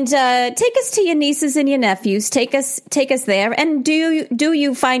 And take us to your nieces and your nephews. Take us there. And do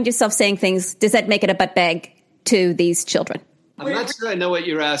you find yourself saying things? Does that make it a butt bag to these children? I'm not sure I know what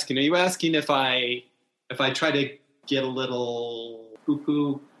you're asking. Are you asking if I try to get a little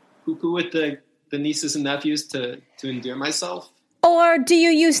poo-poo with the nieces and nephews to endear myself? Or do you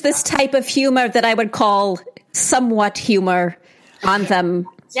use this type of humor that I would call somewhat humor on them?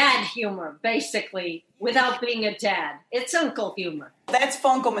 Dad humor, basically, without being a dad. It's uncle humor. That's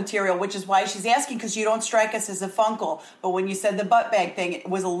Funkle material, which is why she's asking, because you don't strike us as a Funkle. But when you said the butt bag thing, it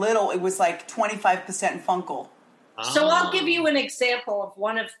was like 25% Funkle. So I'll give you an example of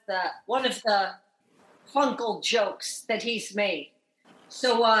one of the Funkle jokes that he's made.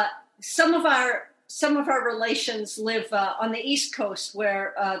 So some of our relations live on the East Coast,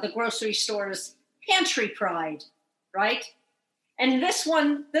 where the grocery store is Pantry Pride, right? And this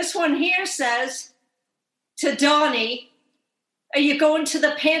one here says to Donnie, "Are you going to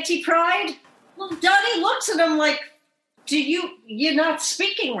the Panty Pride?" Well, Donnie looks at him like, "You're not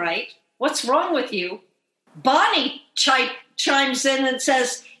speaking right. What's wrong with you?" Bonnie chimes in and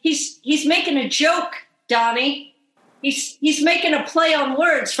says, "He's making a joke, Donnie. He's making a play on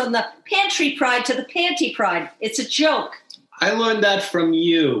words from the Pantry Pride to the Panty Pride. It's a joke." I learned that from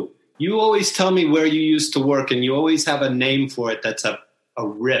you. You always tell me where you used to work, and you always have a name for it that's a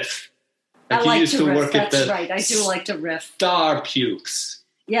riff. I you like used to riff. Work That's at the right. I do like to riff. Star Pukes.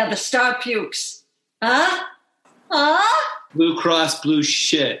 Yeah, the Star Pukes. Huh? Blue Cross Blue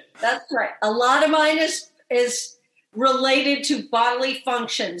shit. That's right. A lot of mine is related to bodily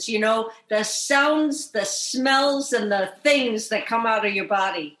functions. You know, the sounds, the smells, and the things that come out of your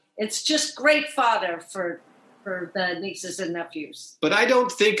body. It's just great fodder for the nieces and nephews. But I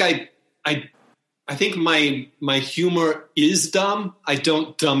don't think I think my humor is dumb. I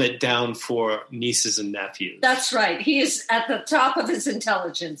don't dumb it down for nieces and nephews. That's right. He is at the top of his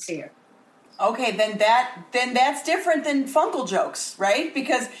intelligence here. Okay, then that's different than Funkle jokes, right?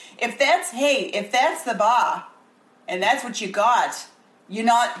 Because if that's the bar and that's what you got, you're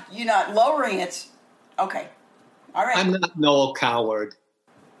not lowering it. Okay. All right. I'm not Noel Coward.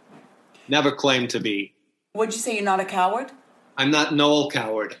 Never claimed to be. Would you say you're not a coward? I'm not Noel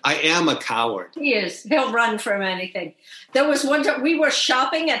Coward. I am a coward. He is. He'll run from anything. There was one time we were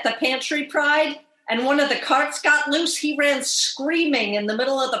shopping at the Pantry Pride, and one of the carts got loose. He ran screaming in the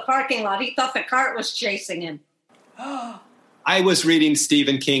middle of the parking lot. He thought the cart was chasing him. I was reading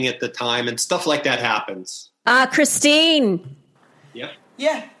Stephen King at the time, and stuff like that happens. Christine. Yep.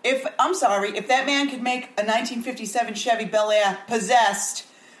 Yeah. If that man could make a 1957 Chevy Bel Air possessed.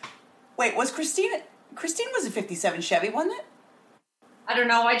 Wait, was Christine was a 57 Chevy, wasn't it? I don't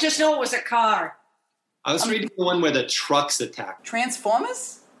know. I just know it was a car. I was reading the one where the trucks attacked.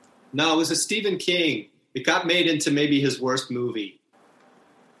 Transformers? No, it was a Stephen King. It got made into maybe his worst movie.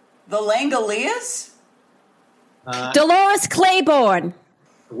 The Langoliers? Dolores Claiborne.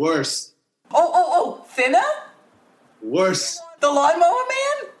 Worse. Oh, Thinner? Worse. The Lawnmower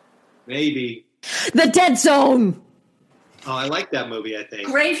Man? Maybe. The Dead Zone. Oh, I like that movie, I think.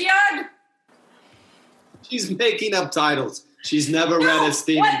 Graveyard? She's making up titles. She's never read a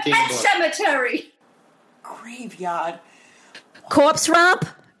Stephen King Pet book. Cemetery? Graveyard. Corpse Romp.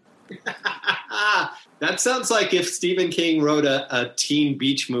 That sounds like if Stephen King wrote a teen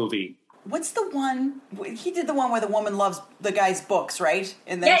beach movie. What's the one? He did the one where the woman loves the guy's books, right?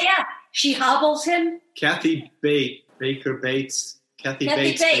 And then Yeah. She hobbles him. Kathy Bates. Kathy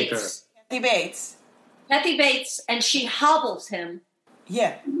Bates. Kathy Bates, and she hobbles him.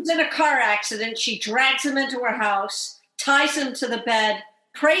 Yeah. He's in a car accident. She drags him into her house, ties him to the bed,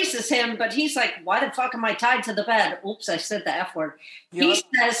 praises him, but he's like, "Why the fuck am I tied to the bed?" Oops, I said the F word. He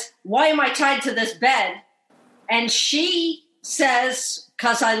says, "Why am I tied to this bed?" And she says,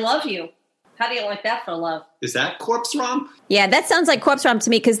 "'Cause I love you." How do you like that for love? Is that Corpse Romp? Yeah, that sounds like Corpse Romp to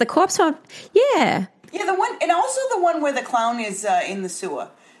me, because the Corpse Romp, yeah. Yeah, the one, and also the one where the clown is in the sewer.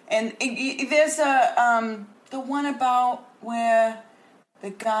 And there's the one about where the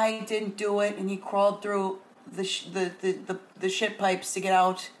guy didn't do it, and he crawled through the shit pipes to get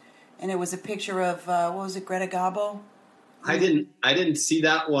out, and it was a picture of what was it, Greta Garbo? I didn't see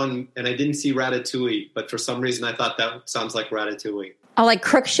that one, and I didn't see Ratatouille, but for some reason I thought that sounds like Ratatouille. Oh, like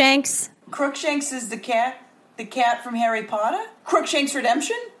Crookshanks? Crookshanks is the cat from Harry Potter? Crookshanks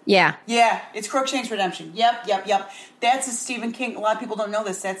Redemption? Yeah. Yeah, it's Crookshanks Redemption. Yep. That's a Stephen King. A lot of people don't know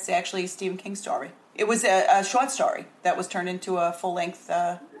this. That's actually a Stephen King story. It was a short story that was turned into a full-length.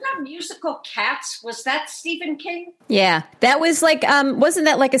 That musical Cats, was that Stephen King? Yeah, that was like, wasn't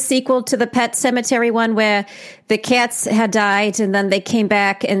that like a sequel to the Pet Cemetery one where the cats had died and then they came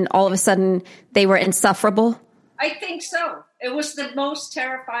back and all of a sudden they were insufferable? I think so. It was the most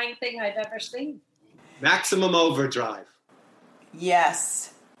terrifying thing I've ever seen. Maximum Overdrive.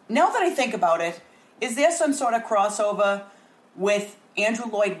 Yes. Now that I think about it, is there some sort of crossover with Andrew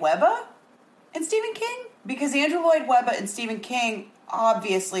Lloyd Webber and Stephen King? Because Andrew Lloyd Webber and Stephen King,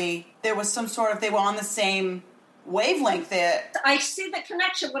 obviously, there was some sort of, they were on the same wavelength there. I see the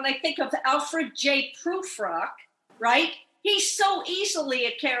connection when I think of Alfred J. Prufrock, right? He's so easily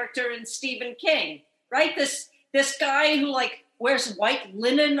a character in Stephen King, right? This guy who like wears white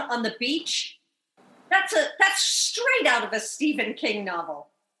linen on the beach. That's straight out of a Stephen King novel.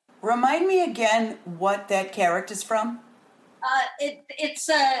 Remind me again what that character's from. It's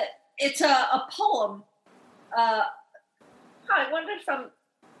a poem. I wonder from.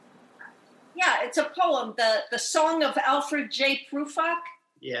 Yeah, it's a poem. The Song of Alfred J. Prufrock.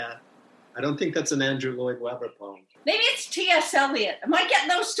 Yeah. I don't think that's an Andrew Lloyd Webber poem. Maybe it's T.S. Eliot. Am I getting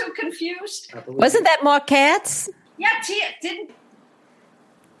those two confused? Wasn't that more cats? Yeah, didn't.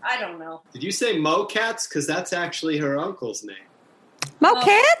 I don't know. Did you say Mo Katz? Because that's actually her uncle's name. Mo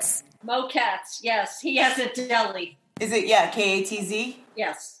Katz? Mo Katz, yes. He has a deli. Is it, yeah, Katz?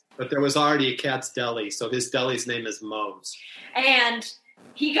 Yes. But there was already a Katz deli, so his deli's name is Mo's. And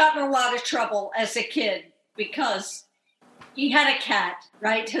he got in a lot of trouble as a kid because he had a cat,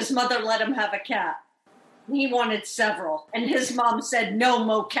 right? His mother let him have a cat. He wanted several. And his mom said, no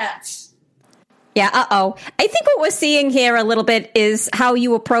Mo Katz. Yeah, I think what we're seeing here a little bit is how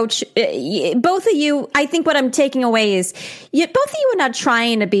you approach both of you. I think what I'm taking away is both of you are not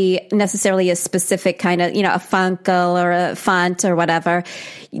trying to be necessarily a specific kind of, a funkle or a font or whatever.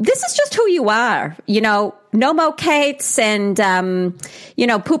 This is just who you are, no Mo Katz and,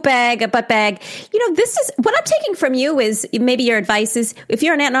 poop bag, a butt bag. This is what I'm taking from you is maybe your advice is if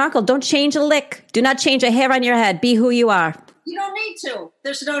you're an aunt and uncle, don't change a lick. Do not change a hair on your head. Be who you are. You don't need to.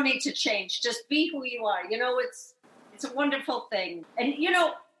 There's no need to change. Just be who you are. It's a wonderful thing. And,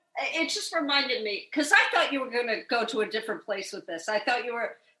 it just reminded me, because I thought you were going to go to a different place with this. I thought you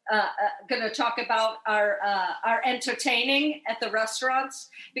were going to talk about our entertaining at the restaurants.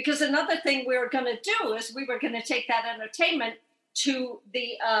 Because another thing we were going to do is we were going to take that entertainment to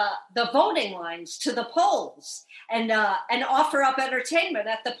the voting lines, to the polls, and offer up entertainment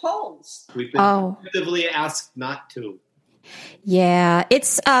at the polls. We've been actively asked not to. Yeah,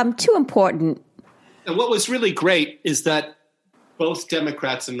 it's too important. And what was really great is that both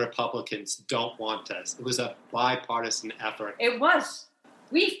Democrats and Republicans don't want us. It was a bipartisan effort. It was.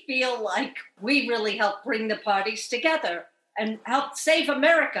 We feel like we really helped bring the parties together and helped save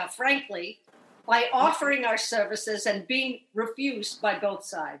America, frankly, by offering our services and being refused by both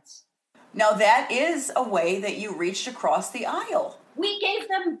sides. Now, that is a way that you reached across the aisle. We gave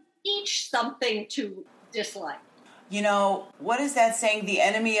them each something to dislike. What is that saying? The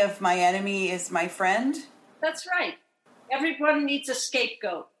enemy of my enemy is my friend? That's right. Everyone needs a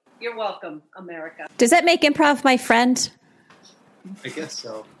scapegoat. You're welcome, America. Does that make improv my friend? I guess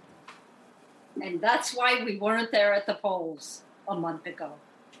so. And that's why we weren't there at the polls a month ago.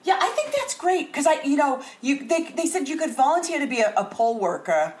 Yeah, I think that's great because they said you could volunteer to be a poll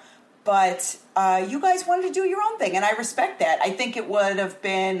worker, but you guys wanted to do your own thing, and I respect that. I think it would have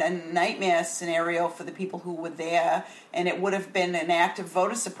been a nightmare scenario for the people who were there, and it would have been an act of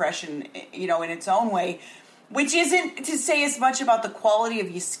voter suppression, in its own way, which isn't to say as much about the quality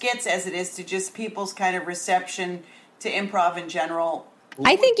of your skits as it is to just people's kind of reception to improv in general.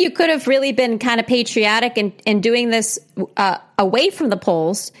 I think you could have really been kind of patriotic in doing this away from the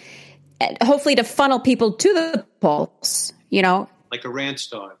polls, and hopefully to funnel people to the polls, Like a ranch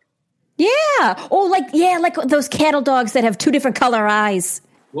dog. Yeah. Oh, like those cattle dogs that have two different color eyes.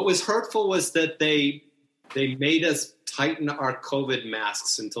 What was hurtful was that they made us tighten our COVID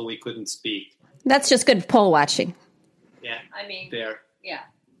masks until we couldn't speak. That's just good poll watching. Yeah. I mean, there. Yeah,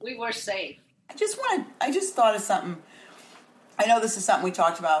 we were safe. I just thought of something. I know this is something we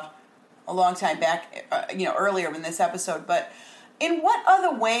talked about a long time back, earlier in this episode, but in what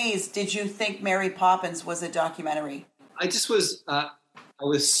other ways did you think Mary Poppins was a documentary? I just was,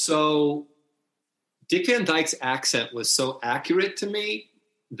 Dick Van Dyke's accent was so accurate to me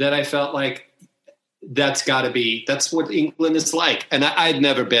that I felt like that's what England is like. And I'd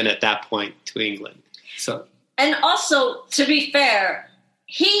never been at that point to England. So. And also, to be fair,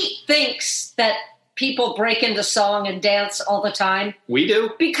 he thinks that people break into song and dance all the time. We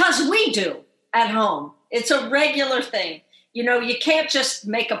do? Because we do at home. It's a regular thing. You can't just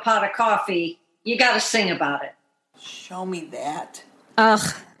make a pot of coffee you got to sing about it. Show me that.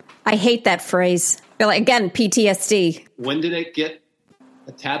 Ugh, I hate that phrase. Again, PTSD. When did it get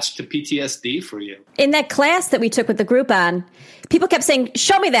attached to PTSD for you? In that class that we took with the group on, people kept saying,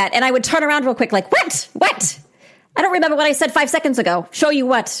 show me that. And I would turn around real quick like, what? What? I don't remember what I said 5 seconds ago. Show you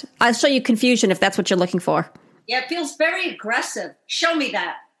what? I'll show you confusion if that's what you're looking for. Yeah, it feels very aggressive. Show me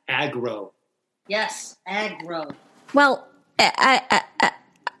that. Aggro. Yes, aggro. Well,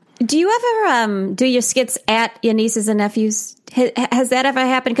 do you ever do your skits at your nieces and nephews? Has that ever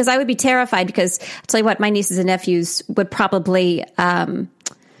happened? Because I would be terrified because I'll tell you what, my nieces and nephews would probably,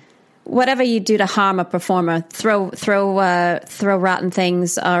 whatever you do to harm a performer, throw rotten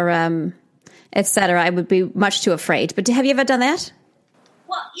things or etc. I would be much too afraid. But have you ever done that?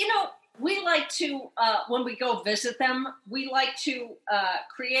 Well, we like to, when we go visit them, we like to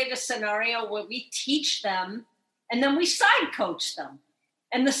create a scenario where we teach them and then we side coach them.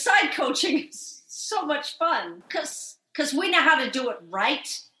 And the side coaching is so much fun because we know how to do it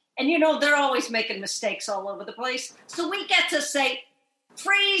right. And, they're always making mistakes all over the place. So we get to say,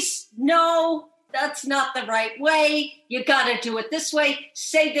 freeze, no, that's not the right way. You got to do it this way.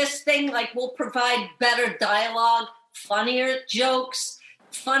 Say this thing, like we'll provide better dialogue, funnier jokes,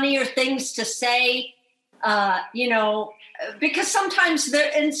 funnier things to say, because sometimes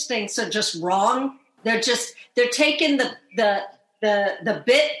their instincts are just wrong. They're taking the bit,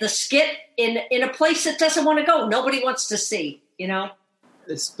 the skit in a place that doesn't want to go. Nobody wants to see,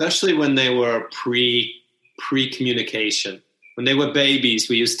 Especially when they were pre-communication. When they were babies,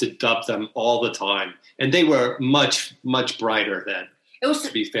 we used to dub them all the time. And they were much, much brighter then,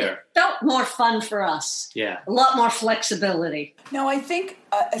 to be fair. It felt more fun for us. Yeah. A lot more flexibility. No, I think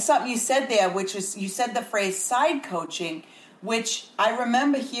something you said there, which was, you said the phrase side coaching, which I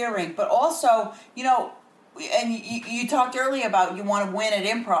remember hearing, but also, and you talked earlier about you want to win at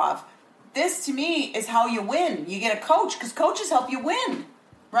improv. This, to me, is how you win. You get a coach because coaches help you win,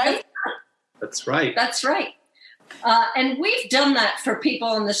 right? That's right. That's right. And we've done that for people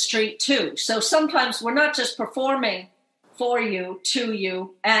on the street, too. So sometimes we're not just performing for you, to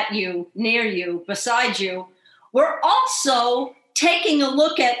you, at you, near you, beside you. We're also taking a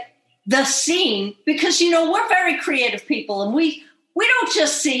look at the scene because, we're very creative people and we don't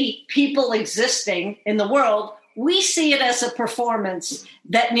just see people existing in the world. We see it as a performance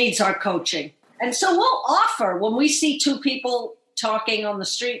that needs our coaching. And so we'll offer, when we see two people talking on the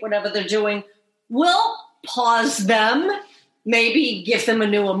street, whatever they're doing, we'll pause them, maybe give them a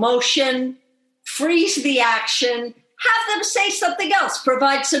new emotion, freeze the action, have them say something else,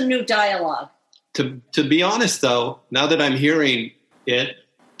 provide some new dialogue. To be honest, though, now that I'm hearing it,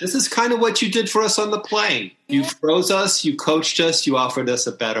 this is kind of what you did for us on the plane. You froze us, you coached us, you offered us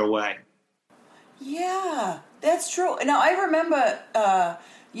a better way. Yeah, that's true. Now, I remember,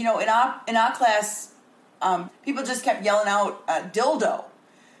 in our class, people just kept yelling out dildo.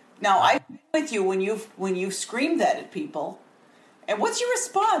 Now, I've been with you when you've screamed that at people. And what's your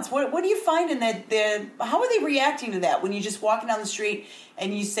response? What do you find in that? How are they reacting to that when you're just walking down the street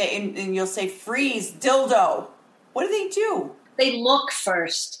and you say and you'll say freeze dildo? What do they do? They look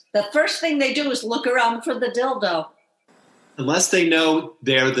first. The first thing they do is look around for the dildo. Unless they know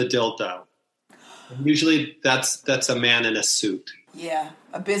they're the dildo. Usually that's a man in a suit. Yeah,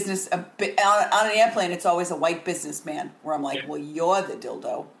 on an airplane, it's always a white businessman where I'm like, well, you're the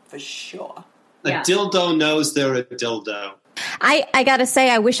dildo for sure. A dildo knows they're a dildo. I got to say,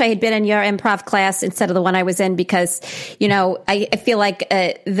 I wish I had been in your improv class instead of the one I was in because, I feel like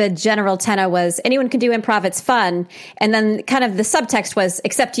the general tenor was anyone can do improv. It's fun. And then kind of the subtext was,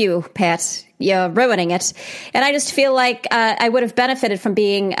 except you, Pat, you're ruining it. And I just feel like I would have benefited from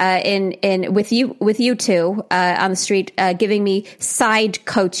being in with you two on the street, giving me side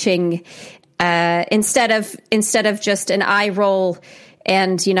coaching instead of just an eye roll.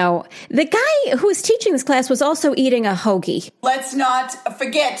 And, the guy who was teaching this class was also eating a hoagie. Let's not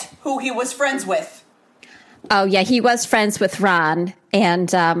forget who he was friends with. Oh, yeah, he was friends with Ron.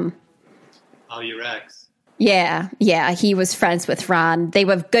 And, your ex. Yeah, he was friends with Ron. They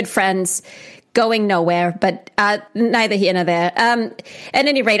were good friends going nowhere, but neither here nor there. At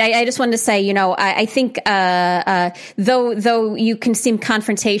any rate, I just wanted to say, I think though you can seem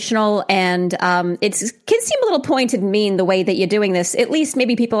confrontational and it can seem a little pointed and mean the way that you're doing this, at least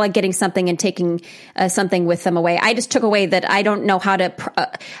maybe people are getting something and taking something with them away. I just took away that I don't know how to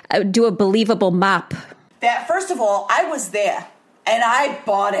do a believable mop. That, first of all, I was there and I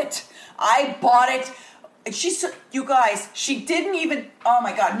bought it. And you guys, she didn't even, oh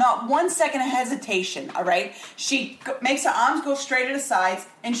my God, not 1 second of hesitation, all right? She makes her arms go straight to the sides,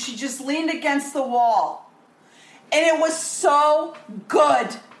 and she just leaned against the wall. And it was so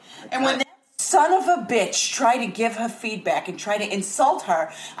good. And when that son of a bitch try to give her feedback and try to insult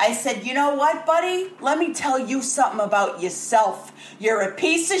her, I said, you know what, buddy? Let me tell you something about yourself. You're a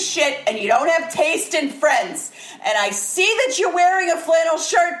piece of shit and you don't have taste in friends. And I see that you're wearing a flannel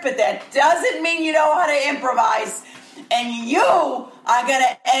shirt, but that doesn't mean you know how to improvise. And you are going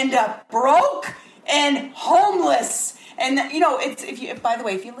to end up broke and homeless. And, you know, by the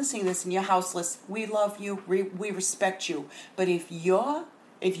way, if you're listening to this and you're houseless, we love you, we respect you. But if your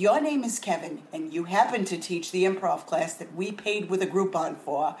name is Kevin and you happen to teach the improv class that we paid with a Groupon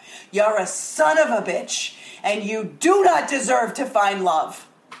for, you're a son of a bitch and you do not deserve to find love.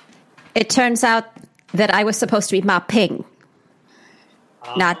 It turns out that I was supposed to be mopping,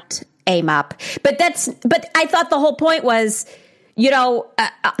 not a mop. But I thought the whole point was,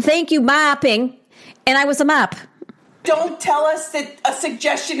 thank you, mopping, and I was a mop. Don't tell us that a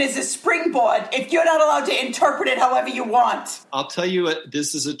suggestion is a springboard if you're not allowed to interpret it however you want. I'll tell you,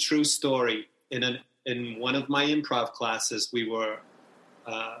 this is a true story. In one of my improv classes, we were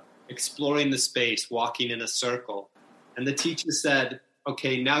exploring the space, walking in a circle. And the teacher said,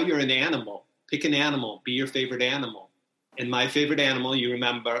 okay, now you're an animal. Pick an animal. Be your favorite animal. And my favorite animal, you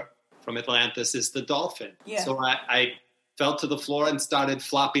remember, from Atlantis, is the dolphin. Yeah. So I fell to the floor and started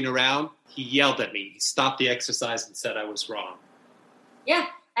flopping around. He yelled at me. He stopped the exercise and said I was wrong. Yeah,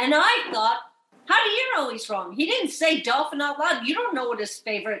 and I thought, how do you know he's wrong? He didn't say dolphin out loud. You don't know what his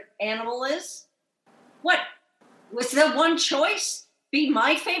favorite animal is. What? Was there one choice? Be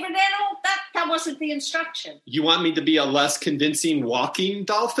my favorite animal? That wasn't the instruction. You want me to be a less convincing walking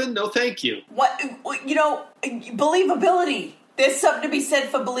dolphin? No, thank you. Believability. There's something to be said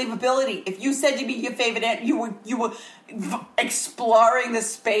for believability. If you said to be your favorite animal, you were exploring the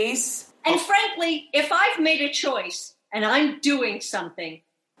space. And frankly, if I've made a choice and I'm doing something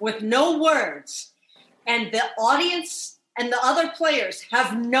with no words and the audience and the other players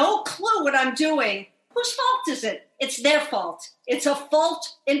have no clue what I'm doing, whose fault is it? It's their fault. It's a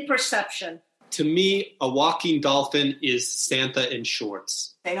fault in perception. To me, a walking dolphin is Santa in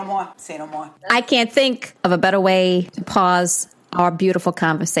shorts. Say no more. Say no more. I can't think of a better way to pause our beautiful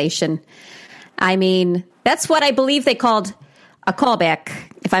conversation. I mean, that's what I believe they called a callback,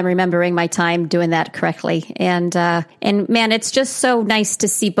 if I'm remembering my time doing that correctly. And man, it's just so nice to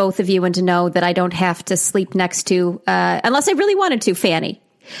see both of you and to know that I don't have to sleep next to, unless I really wanted to, Fanny,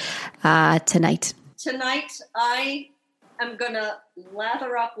 tonight. Tonight, I am going to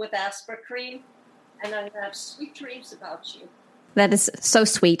lather up with Aspercreme, and I'm going to have sweet dreams about you. That is so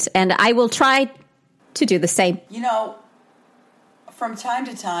sweet. And I will try to do the same. From time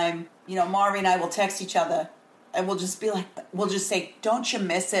to time, Maury and I will text each other. And we'll just say, don't you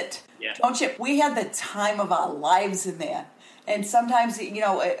miss it? Yeah. Don't you? We had the time of our lives in there. And sometimes,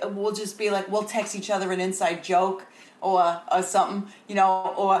 we'll just be like, we'll text each other an inside joke or something,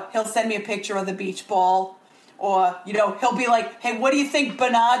 or he'll send me a picture of the beach ball. Or, he'll be like, hey, what do you think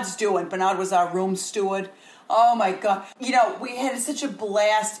Bernard's doing? Bernard was our room steward. Oh, my God. We had such a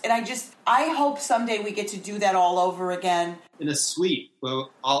blast. And I hope someday we get to do that all over again. In a suite,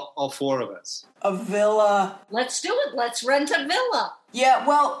 well, all four of us. A villa. Let's do it. Let's rent a villa. Yeah,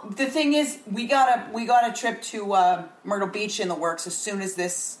 well, the thing is, we got a trip to Myrtle Beach in the works as soon as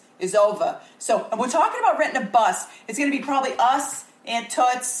this is over. So, and we're talking about renting a bus. It's going to be probably us, Aunt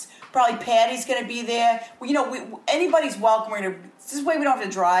Toots, probably Patty's going to be there. Anybody's welcome. This way we don't have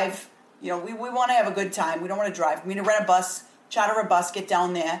to drive. We want to have a good time. We don't want to drive. We need to rent a bus, charter a bus, get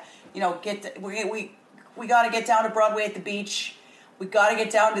down there. We got to get down to Broadway at the beach. We got to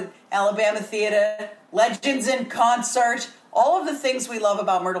get down to Alabama Theater, Legends in Concert, all of the things we love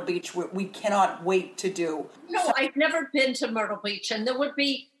about Myrtle Beach. We cannot wait to do. No, I've never been to Myrtle Beach, and there would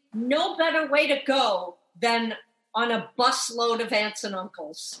be no better way to go than on a busload of aunts and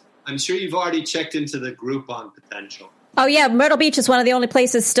uncles. I'm sure you've already checked into the Groupon potential. Oh, yeah. Myrtle Beach is one of the only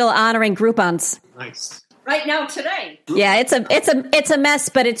places still honoring Groupons. Nice. Right now, today. Yeah, it's a mess,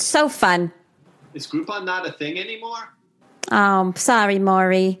 but it's so fun. Is Groupon not a thing anymore? Oh, sorry,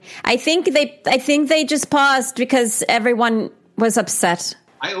 Maury. I think they just paused because everyone was upset.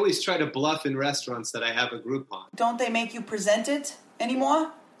 I always try to bluff in restaurants that I have a Groupon. Don't they make you present it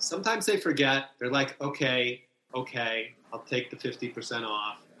anymore? Sometimes they forget. They're like, okay, I'll take the 50%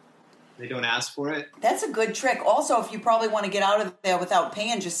 off. They don't ask for it. That's a good trick. Also, if you probably want to get out of there without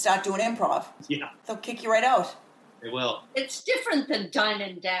paying, just start doing improv. Yeah. They'll kick you right out. They will. It's different than dine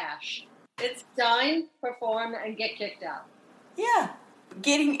and dash. It's dine, perform, and get kicked out. Yeah.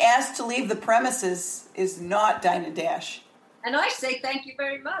 Getting asked to leave the premises is not dine and dash. And I say thank you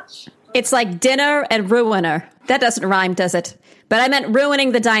very much. It's like dinner and ruiner. That doesn't rhyme, does it? But I meant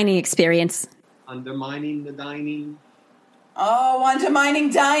ruining the dining experience. Undermining the dining. Oh,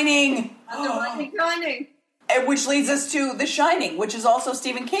 undermining dining. Underlining Shining. And which leads us to The Shining, which is also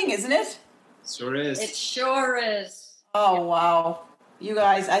Stephen King, isn't it? Sure is. It sure is. Oh, wow. You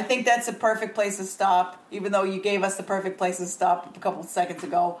guys, I think that's a perfect place to stop, even though you gave us the perfect place to stop a couple seconds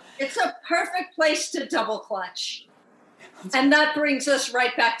ago. It's a perfect place to double clutch. And that brings us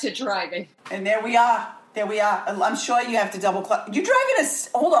right back to driving. And there we are. There we are. I'm sure you have to double clutch. You driving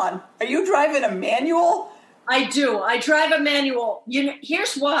hold on. Are you driving a manual? I do. I drive a manual.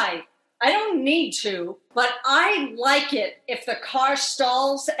 Here's why. I don't need to, but I like it if the car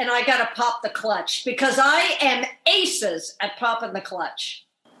stalls and I got to pop the clutch because I am aces at popping the clutch.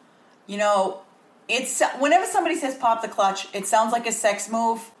 You know, it's whenever somebody says pop the clutch, it sounds like a sex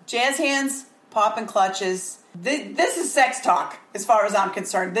move. Jazz hands, popping clutches. This is sex talk as far as I'm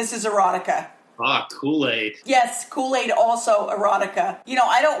concerned. This is erotica. Kool-Aid. Yes, Kool-Aid also erotica. You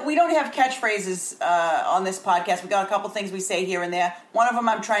know, we don't have catchphrases on this podcast. We got a couple things we say here and there. One of them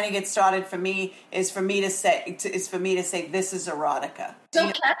I'm trying to get started for me is for me to say this is erotica.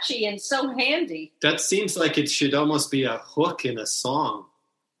 So catchy and so handy. That seems like it should almost be a hook in a song.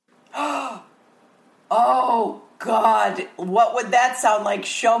 Oh God, what would that sound like?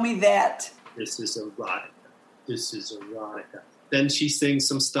 Show me that. This is erotica. This is erotica. Then she sings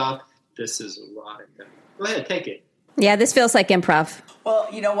some stuff. This is erotica. Go ahead, take it. Yeah, this feels like improv. Well,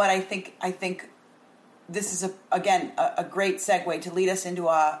 you know what? I think this is a great segue to lead us into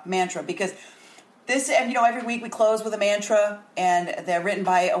our mantra because this, every week we close with a mantra, and they're written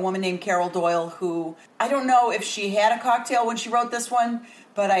by a woman named Carol Doyle, who I don't know if she had a cocktail when she wrote this one,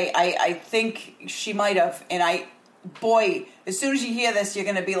 but I think she might have. And as soon as you hear this, you're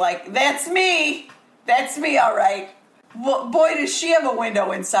going to be like, "That's me. That's me, all right." Well, boy, does she have a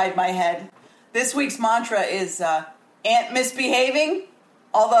window inside my head. This week's mantra is "Ain't misbehaving,"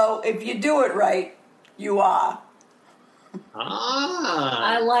 although if you do it right, you are.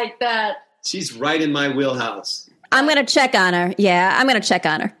 I like that. She's right in my wheelhouse. I'm going to check on her. Yeah, I'm going to check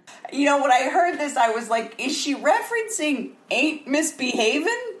on her. You know, when I heard this, I was like, is she referencing "ain't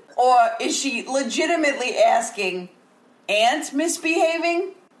misbehaving"? Or is she legitimately asking, "Aunt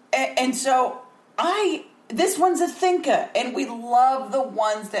misbehaving"? And so this one's a thinker, and we love the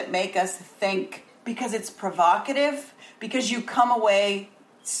ones that make us think because it's provocative, because you come away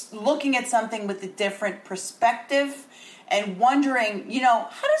looking at something with a different perspective and wondering, how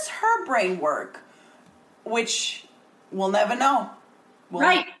does her brain work? Which we'll never know.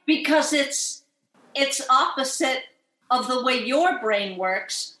 Right, because it's opposite of the way your brain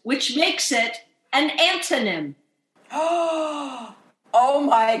works, which makes it an antonym. Oh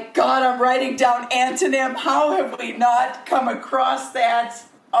my God, I'm writing down antonym. How have we not come across that?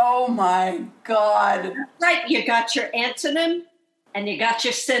 Oh my God. Right, you got your antonym and you got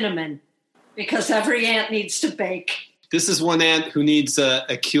your cinnamon because every ant needs to bake. This is one ant who needs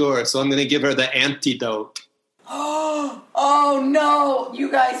a cure, so I'm going to give her the antidote. Oh no,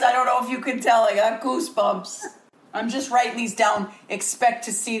 you guys, I don't know if you can tell, I got goosebumps. I'm just writing these down. Expect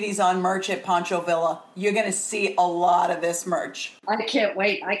to see these on merch at Pancho Villa. You're going to see a lot of this merch. I can't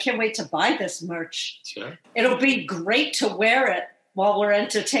wait. I can't wait to buy this merch. Sure. It'll be great to wear it while we're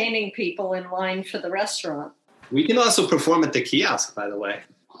entertaining people in line for the restaurant. We can also perform at the kiosk, by the way.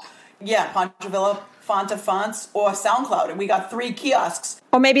 Yeah, Pancho Villa, Fonta Fonts, or SoundCloud. And we got 3 kiosks.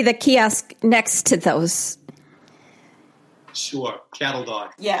 Or maybe the kiosk next to those. Sure. Cattle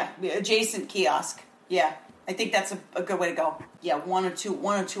dog. Yeah, adjacent kiosk. Yeah. I think that's a good way to go. Yeah, one or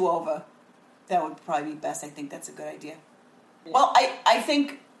two over. That would probably be best. I think that's a good idea. Yeah. Well, I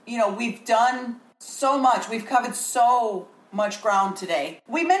think, we've done so much. We've covered so much ground today.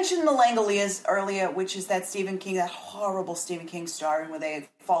 We mentioned the Langoliers earlier, which is that horrible Stephen King story where they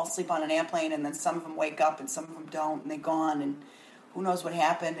fall asleep on an airplane and then some of them wake up and some of them don't and they're gone and who knows what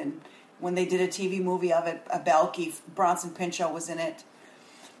happened. And when they did a TV movie of it, Balky, Bronson Pinchot was in it.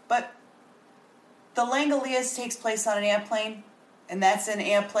 But the Langoliers takes place on an airplane, and that's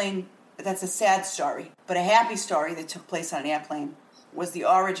a sad story. But a happy story that took place on an airplane was the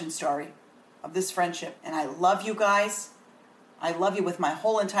origin story of this friendship. And I love you guys. I love you with my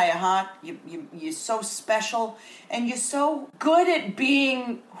whole entire heart. You're so special, and you're so good at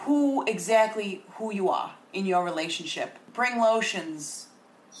being who you are in your relationship. Bring lotions.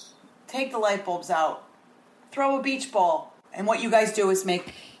 Take the light bulbs out. Throw a beach ball. And what you guys do is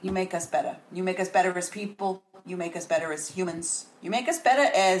make us better. You make us better as people. You make us better as humans. You make us better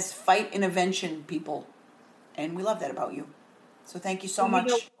as fight intervention people. And we love that about you. So thank you so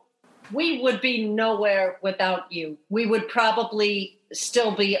much. We would be nowhere without you. We would probably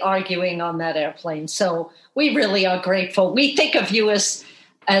still be arguing on that airplane. So we really are grateful. We think of you as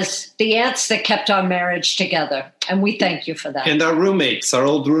as the aunts that kept our marriage together. And we thank you for that. And our roommates, our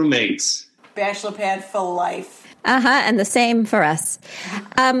old roommates. Bachelor pad for life. And the same for us.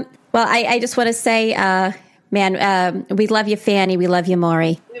 Well, I just want to say, man, we love you, Fanny. We love you,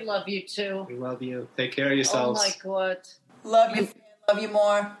 Maury. We love you too. We love you. Take care of yourselves. Oh my God. Love you. Love you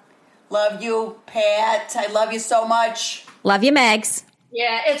more. Love you, Pat. I love you so much. Love you, Megs.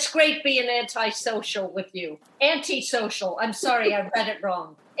 Yeah, it's great being antisocial with you. Antisocial. I'm sorry, I read it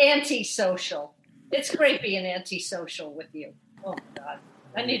wrong. Antisocial. It's great being antisocial with you. Oh, God.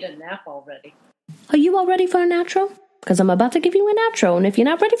 I need a nap already. Are you all ready for an outro? Because I'm about to give you an outro, and if you're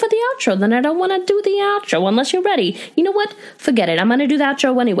not ready for the outro, then I don't want to do the outro unless you're ready. You know what? Forget it. I'm going to do the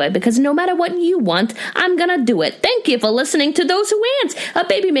outro anyway, because no matter what you want, I'm going to do it. Thank you for listening to Those Who Ant, a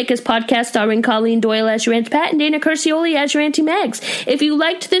Baby Makers podcast starring Colleen Doyle as your Aunt Pat and Dana Curcioli as your Auntie Megs. If you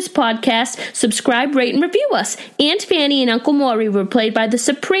liked this podcast, subscribe, rate, and review us. Aunt Fanny and Uncle Maury were played by the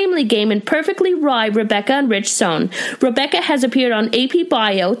supremely game and perfectly wry Rebecca and Rich Sohn. Rebecca has appeared on AP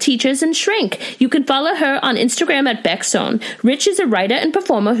Bio, Teachers, and Shrink. You can follow her on Instagram at Beckzone. Rich is a writer and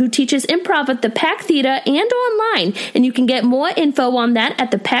performer who teaches improv at the Pack Theater and online, and you can get more info on that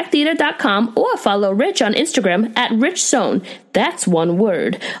at thepacktheater.com or follow Rich on Instagram at RichZone. That's one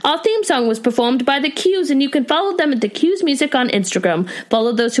word. Our theme song was performed by The Q's, and you can follow them at The Q's Music on Instagram.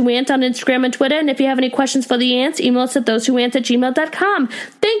 Follow Those Who Ant on Instagram and Twitter, and if you have any questions for the ants, email us at thosewhoant@gmail.com.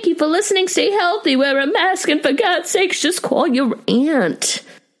 Thank you for listening. Stay healthy, wear a mask, and for God's sakes, just call your aunt.